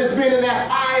 Because it's been in that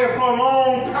fire for a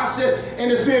long process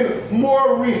and it's been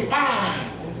more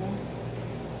refined.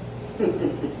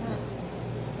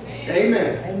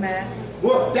 Amen. Amen.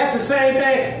 Well, that's the same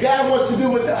thing God wants to do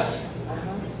with us.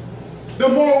 The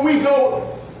more we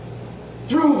go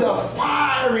through the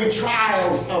fiery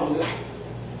trials of life,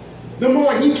 the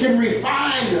more he can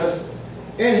refine us.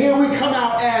 And here we come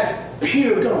out as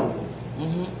pure gold.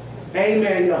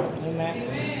 Amen, y'all. Amen.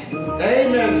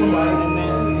 Amen, somebody.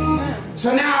 Amen.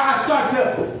 So now I start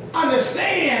to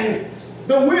understand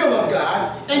the will of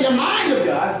God and the mind of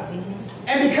God.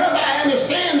 And because I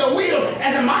understand the will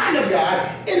and the mind of God,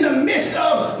 in the midst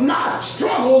of my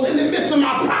struggles, in the midst of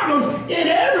my problems, in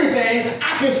everything,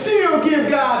 I can still give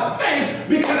God thanks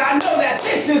because I know that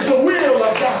this is the will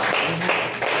of God.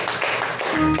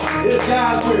 It's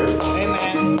God's will.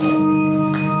 Amen.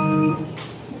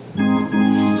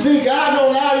 See, God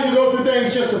don't allow you to go through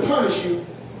things just to punish you.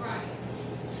 Right.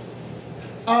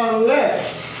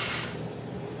 Unless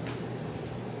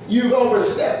you've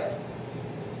overstepped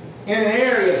in an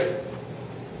area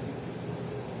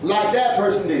like that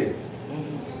person did.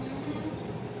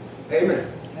 Amen.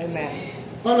 Amen.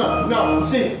 Oh, no.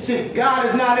 See, God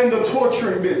is not in the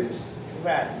torturing business.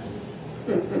 Right.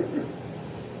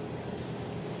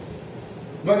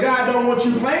 But God don't want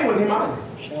you playing with him either.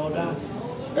 Show down.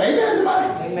 Amen,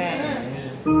 somebody?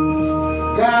 Amen.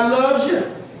 God loves you.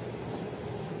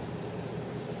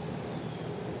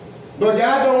 But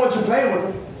God don't want you playing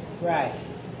with him. Right.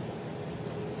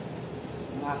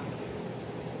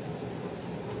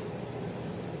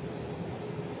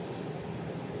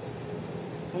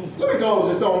 Let me close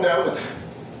this on down with time.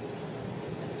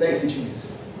 Thank you,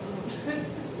 Jesus.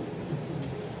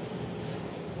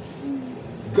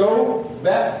 Go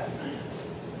back.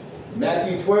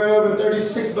 Matthew 12 and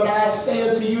 36. But I say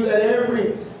unto you that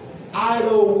every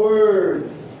idle word,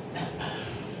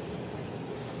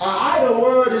 an idle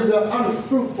word is an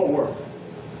unfruitful word.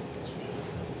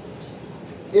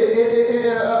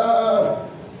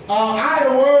 An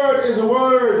idle word is a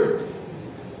word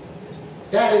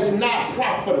that is not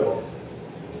profitable.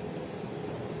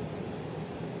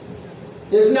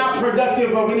 It's not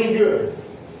productive of any good.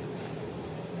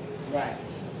 Right.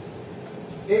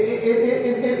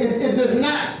 It does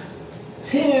not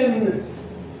tend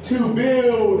to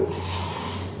build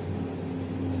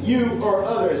you or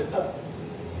others up.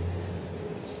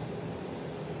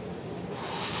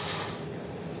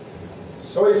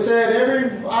 So he said,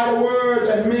 every idle word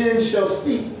that men shall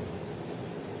speak,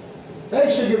 they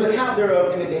shall give account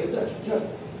thereof in the day of judgment.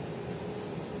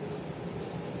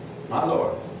 My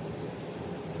Lord.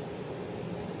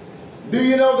 Do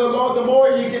you know the Lord, the more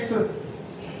you get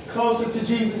closer to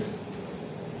Jesus,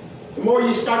 the more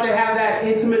you start to have that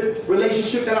intimate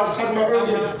relationship that I was talking about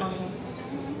earlier.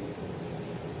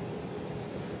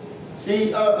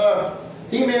 See,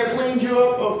 he may have cleaned you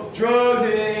up of drugs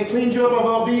and cleaned you up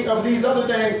of these other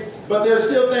things, but there's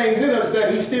still things in us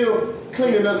that he's still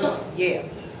cleaning us up. Yeah.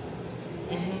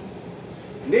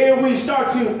 Then we start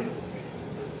to,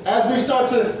 as we start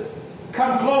to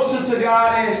come closer to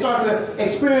God and start to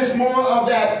experience more of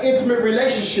that intimate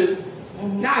relationship,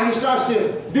 now he starts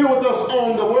to deal with us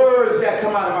on the words that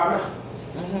come out of our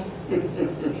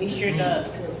mouth. He sure does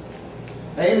too.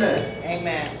 Amen.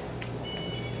 Amen.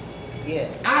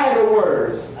 Yes. Idle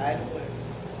words. Idle word.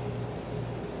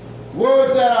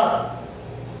 Words that are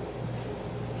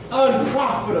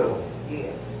unprofitable.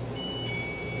 Yeah.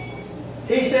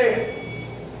 He said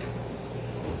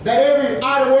that every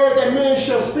idle word that men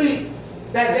shall speak,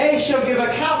 that they shall give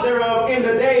account thereof in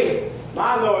the day,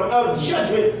 my Lord, of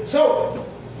judgment. So,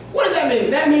 what does that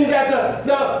mean? That means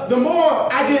that the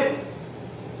more I get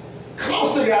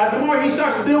close to God, the more he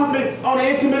starts to deal with me on an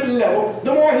intimate level,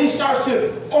 the more he starts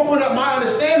to open up my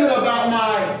understanding about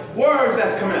my words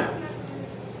that's coming out.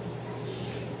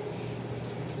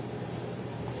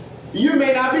 You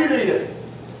may not be there yet.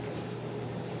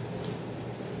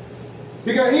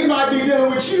 Because he might be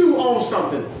dealing with you on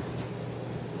something.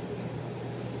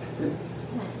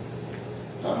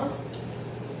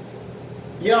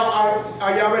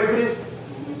 are y'all ready for this?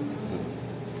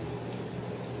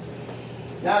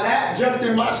 Now that jumped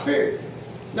in my spirit.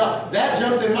 No, that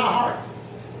jumped in my heart.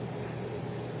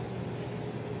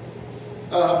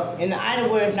 And the idle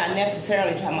words not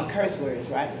necessarily talking about curse words,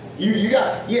 right? You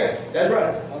got, yeah, that's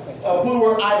right. Okay. Put the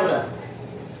word idle down.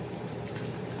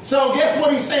 So guess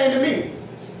what he's saying to me?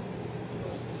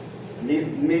 You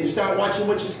need to start watching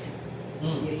what you say.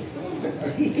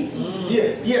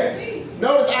 Yeah.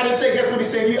 Notice I didn't say guess what he's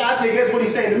saying to you. I said guess what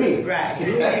he's saying to me. Right.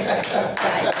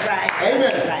 Right.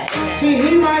 Amen. Right. See,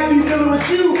 he might be dealing with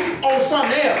you on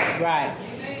something else Right.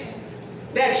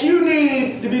 that you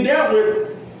need to be dealt with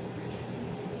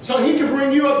so he can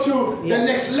bring you up to the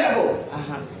next level.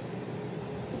 Uh-huh.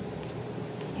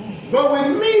 But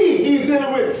with me, he's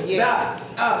dealing with Yeah.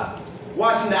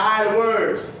 watching the idle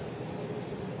words.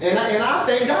 And I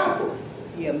thank God for it.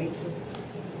 Yeah, me too.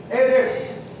 And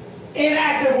they're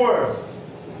inactive words.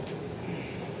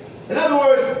 In other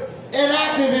words,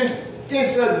 inactive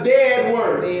is a dead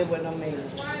word. Dead with no meaning.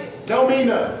 That's right. Don't mean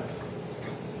nothing.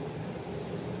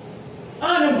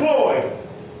 Unemployed.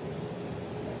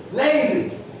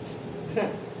 Lazy.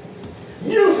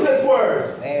 Useless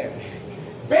words. There.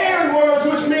 Barren words,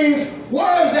 which means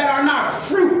words that are not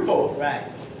fruitful. Right.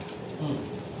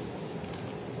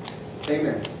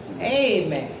 Amen.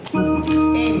 Amen.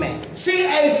 Amen. See,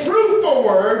 a fruitful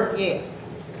word Yeah.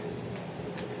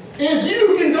 is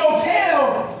you can go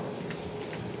tell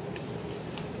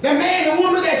the man and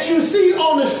woman that you see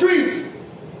on the streets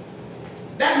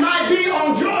that might be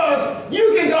on drugs,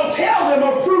 you can go tell them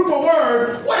a fruitful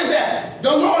word. What is that?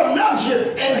 The Lord loves you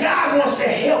and God wants to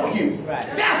help you. Right.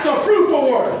 That's a fruitful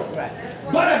word. Right. That's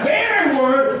right. But a barren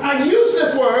word, a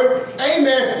useless word,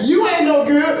 amen, you ain't no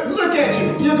good. Look at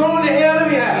you. You're going to hell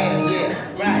anyhow. Yeah.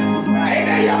 Right. Right.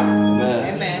 Amen, y'all.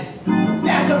 Amen.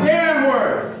 That's a barren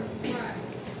word.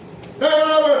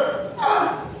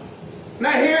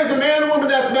 Now here's a man or woman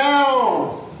that's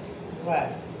bound.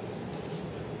 Right.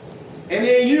 And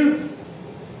then you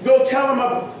go tell them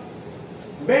a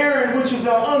barren, which is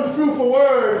an unfruitful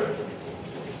word.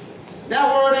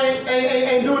 That word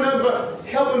ain't doing nothing but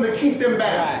helping to keep them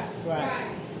bound. Right.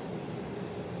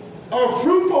 A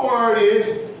fruitful word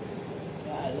is,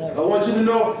 God love I want you to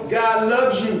know God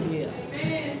loves you. you. Yeah.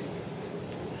 Amen.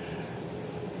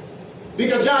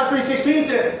 Because John 3:16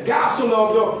 said, God so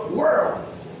loved the world.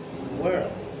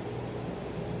 World.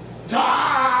 So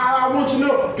I want you to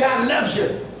know God loves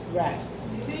you. Right.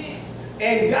 Amen.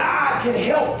 And God can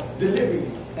help deliver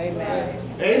you. Amen.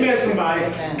 Amen, somebody.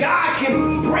 Amen. God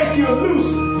can break you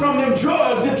loose from them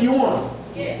drugs if you want.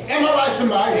 Yes. Am I right,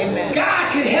 somebody? Amen.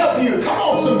 God can help you. Come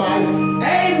on, somebody.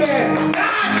 Amen.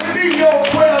 God can be your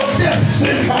 12-step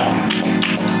center.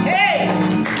 Hey.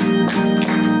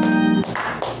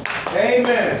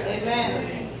 Amen. Amen.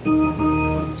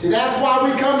 See, that's why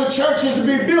we come to churches, to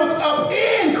be built up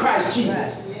in Christ Jesus.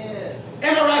 Right. Yes.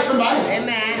 Am I right, somebody?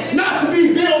 Amen. Not to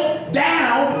be built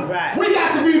down. Right. We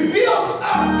got to be built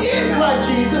up in Christ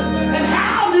Jesus. And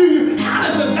how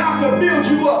does the doctor build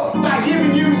you up? By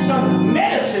giving you some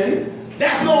medicine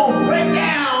that's going to break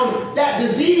down that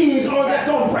disease, or that's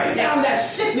going to break down that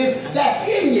sickness that's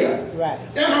in you. Right.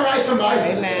 Am I right, somebody?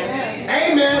 Amen.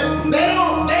 Amen. They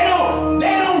don't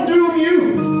doom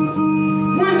you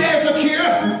when there's a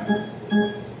cure.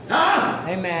 Huh?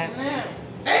 Amen. Amen.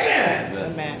 Amen.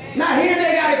 Amen. Now here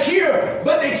they got a cure,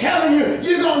 but they telling you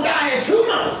you're gonna die in 2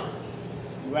 months.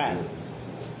 Right.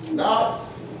 No,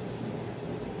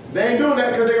 they ain't doing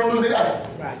that because they're gonna lose their life.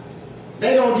 Right.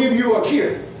 They gonna give you a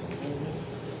cure.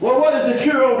 Well, what is the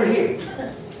cure over here?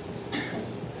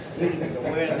 The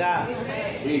word of God.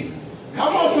 Amen. Jesus.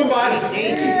 Come on, somebody.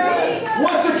 Jesus.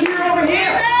 What's the cure over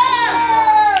here?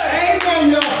 Amen,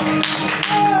 y'all.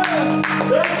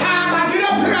 Every time I get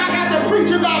up here, I got to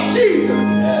preach about Jesus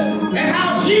and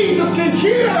how Jesus can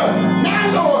cure.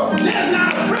 My Lord, there's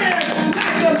not a friend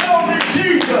like the Lord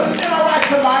Jesus. Am I right,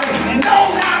 somebody? No,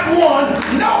 not one.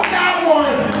 No, not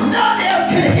one. None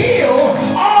else can heal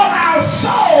all our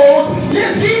souls,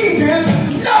 diseases.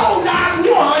 No, not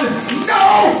one.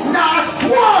 No, not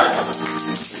one.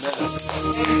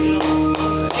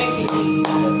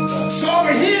 So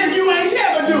over here, you ain't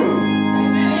never do.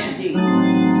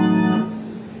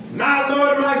 My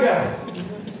Lord, my God.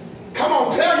 Come on,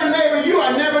 tell your neighbor you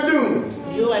are never doomed.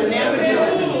 You are never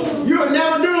doomed. You are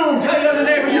never doomed. Tell your other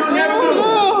neighbor you're never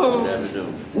doomed. Never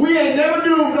do. We ain't never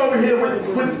doomed over here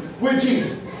with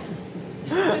Jesus.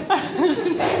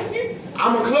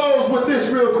 I'm going to close with this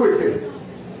real quick here.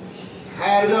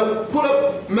 Had it up, put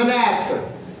up Manasseh.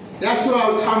 That's what I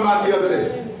was talking about the other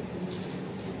day.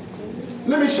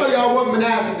 Let me show y'all what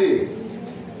Manasseh did.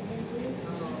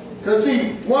 Because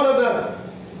see, one of the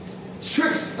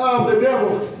tricks of the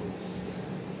devil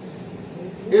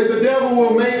is the devil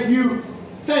will make you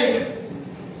think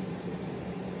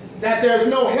that there's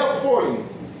no help for you.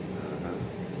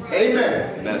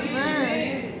 Amen.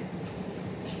 Amen.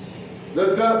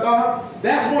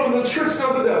 That's one of the tricks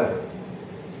of the devil.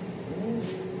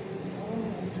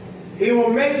 He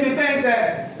will make you think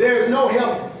that there's no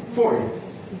help for you.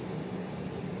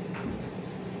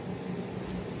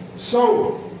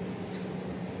 So,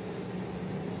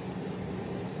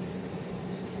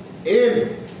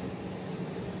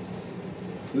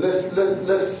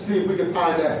 let's see if we can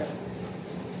find that.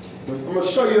 I'm going to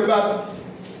show you about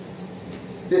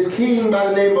this king by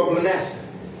the name of Manasseh.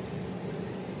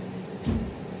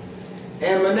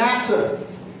 And Manasseh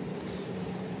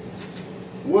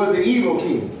was the evil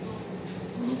king.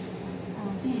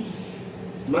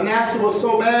 Manasseh was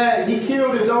so bad, he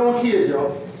killed his own kids,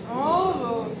 y'all. Oh,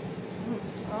 Lord.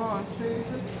 Oh,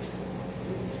 Jesus.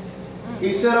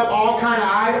 He set up all kind of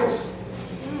idols.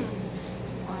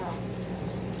 Wow.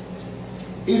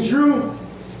 He drew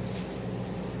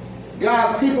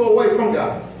God's people away from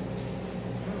God.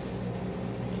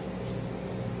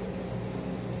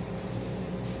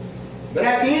 But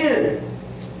at the end,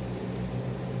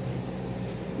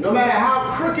 no matter how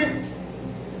crooked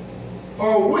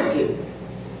or wicked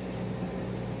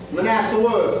Manasseh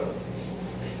was,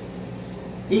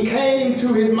 he came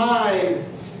to his mind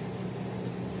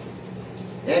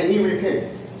and he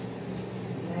repented.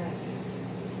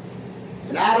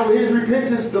 And out of his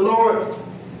repentance, the Lord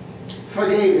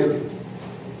forgave him.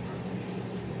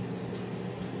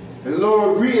 And the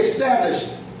Lord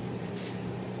reestablished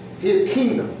his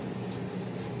kingdom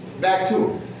back to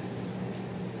him.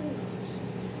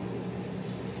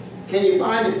 Can you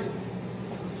find it?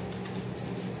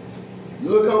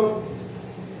 Look up.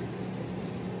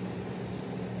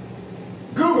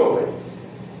 Google it.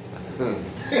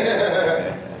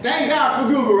 Thank God for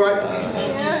Google, right?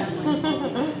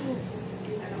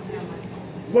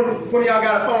 One of y'all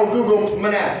got a phone, Google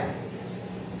Manasseh.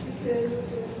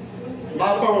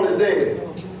 My phone is dead.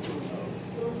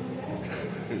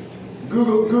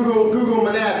 Google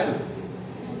Manasseh.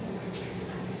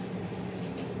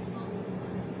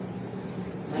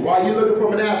 While you're looking for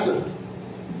Manasseh,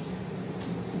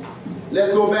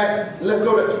 let's go back. Let's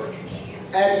go to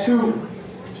Acts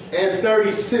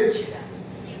 2:36.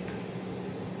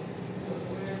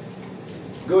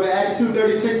 Go to Acts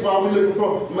 2:36 while we're looking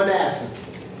for Manasseh.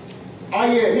 Oh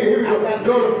yeah, here we go.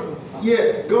 Go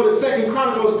to 2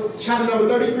 Chronicles chapter number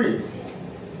 33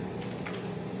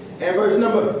 and verse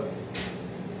number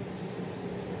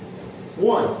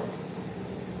 1.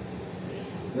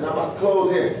 Then I'm about to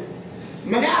close here.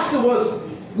 Manasseh was,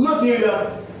 look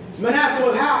here, Manasseh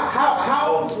was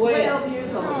how old? 12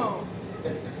 years old.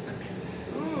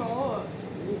 Lord.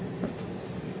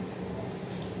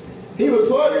 He was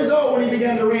 12 years old when he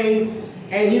began to reign,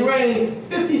 and he reigned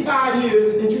 55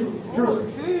 years in Jerusalem.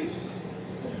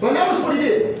 But notice what he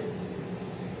did.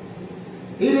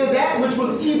 He did that which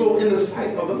was evil in the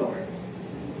sight of the Lord.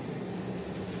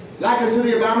 Like unto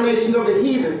the abomination of the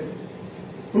heathen,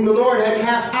 whom the Lord had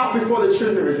cast out before the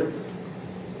children of Israel.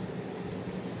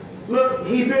 Look,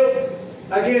 he built,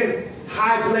 again,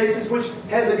 high places, which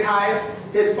Hezekiah,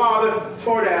 his father,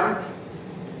 tore down.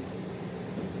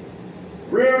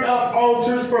 Reared up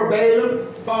altars for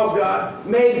Balaam, false god.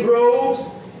 Made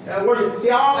groves, worship. See,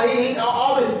 all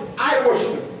this idol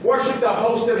worship. Worship the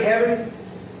host of heaven.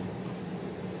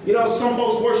 You know, some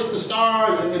folks worship the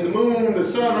stars and the moon, the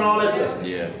sun, and all that stuff.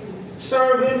 Yeah.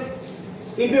 Serve him.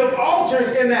 He built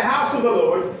altars in the house of the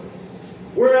Lord,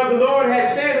 whereof the Lord had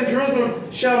said in Jerusalem,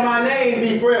 shall my name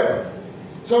be forever.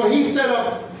 So he set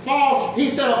up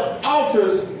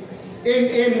altars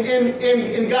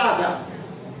in God's house.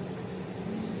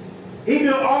 He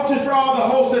built altars for all the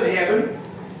hosts of heaven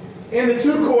in the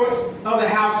two courts of the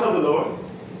house of the Lord.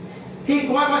 He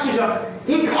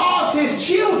caused his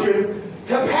children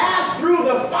to pass through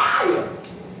the fire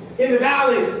in the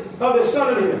valley of the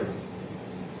Son of Him.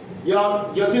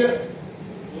 Y'all see that?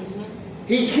 Mm-hmm.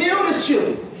 He killed his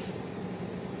children,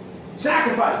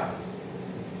 sacrificed them.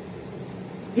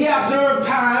 He observed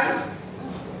times,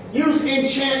 used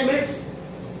enchantments,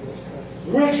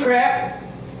 witchcraft,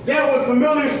 dealt with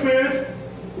familiar spirits,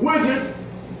 wizards.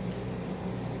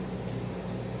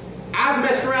 I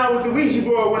messed around with the Ouija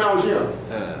board when I was young.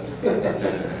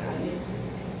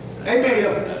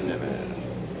 Amen.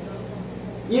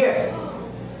 Yeah.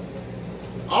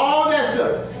 All that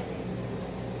stuff.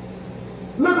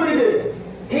 Look what he did.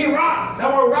 He rocked.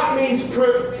 That word rock means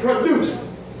produced.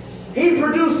 He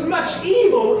produced much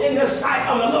evil in the sight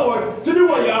of the Lord to do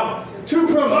what, y'all? To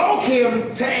provoke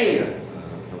him to anger.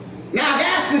 Now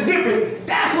that's That's the difference.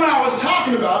 That's what I was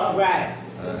talking about. Right.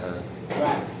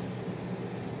 Right.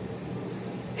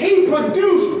 He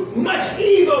produced much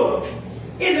evil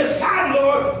in the sight of the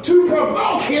Lord to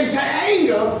provoke him to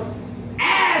anger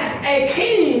as a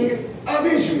king of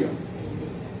Israel.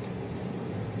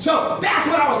 So that's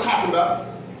what I was talking about.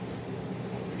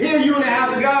 Here you in the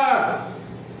house of God,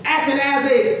 acting as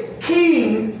a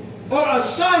king or a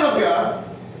son of God,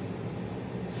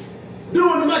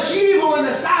 doing much evil in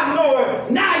the sight of the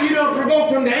Lord. Now you done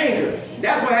provoked him to anger.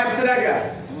 That's what happened to that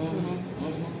guy.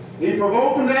 He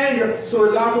provoked him to anger, so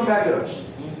he locked him back up.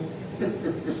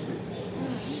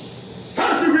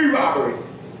 First degree robbery.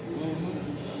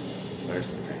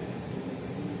 First degree.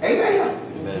 Amen.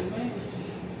 Amen.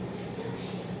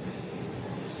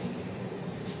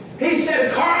 He set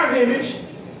a carved image,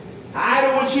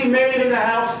 idol which he made in the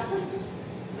house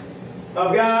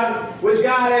of God, which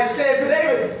God has said to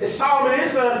David, Solomon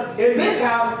his son, in this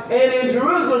house and in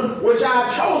Jerusalem, which I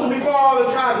have chosen before all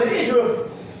the tribes of Israel,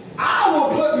 I will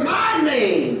put my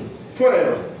name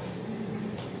forever.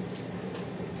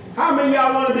 How many of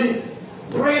y'all want to be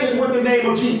branded with the name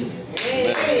of Jesus?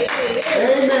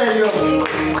 Amen, y'all.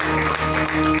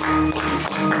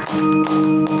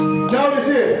 Notice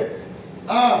here.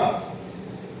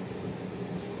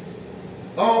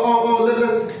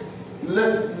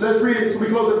 Let's read it so we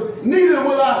close it. Neither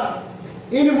will I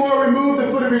any more remove the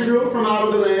foot of Israel from out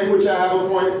of the land which I have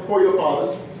appointed for your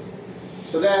fathers,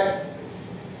 so that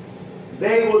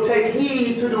they will take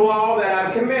heed to do all that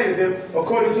I've commanded them,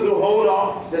 according to the whole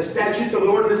law, the statutes of the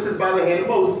ordinances by the hand of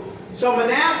Moses. So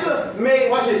Manasseh made,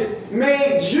 watch this,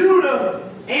 made Judah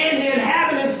and the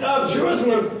inhabitants of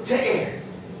Jerusalem to err.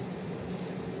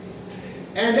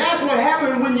 And that's what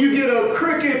happened when you get a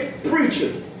crooked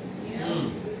preacher.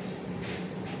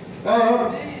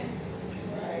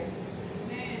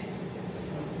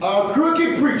 A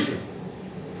crooked preacher.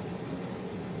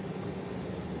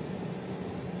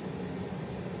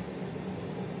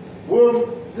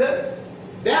 Well,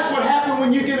 that's what happened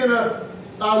when you get in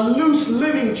a loose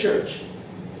living church.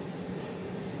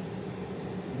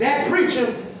 That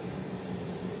preacher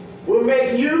will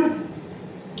make you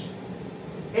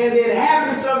and the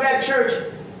inhabitants of that church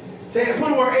to put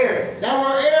the word err. That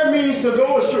word err means to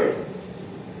go astray.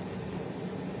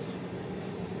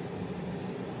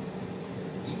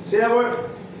 See that word?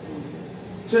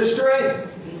 To stray.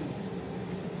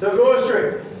 To go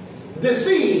astray.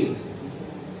 Deceive.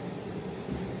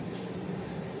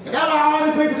 And that's why all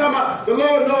these people talking about the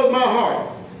Lord knows my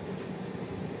heart.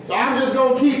 So I'm just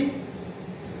going to keep,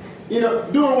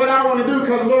 doing what I want to do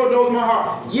because the Lord knows my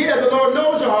heart. Yeah, the Lord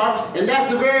knows your heart, and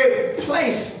that's the very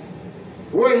place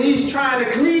where he's trying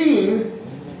to clean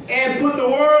and put the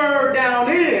word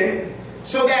down in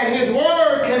so that his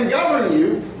word can govern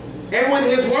you. And when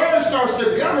his word starts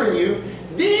to govern you,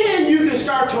 then you can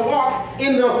start to walk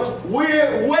in the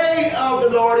way of the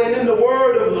Lord and in the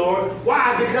word of the Lord.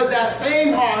 Why? Because that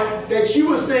same heart that you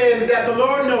were saying that the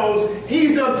Lord knows,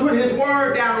 he's done put his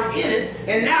word down in it.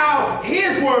 And now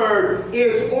his word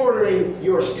is ordering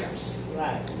your steps.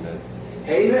 Right.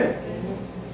 Amen.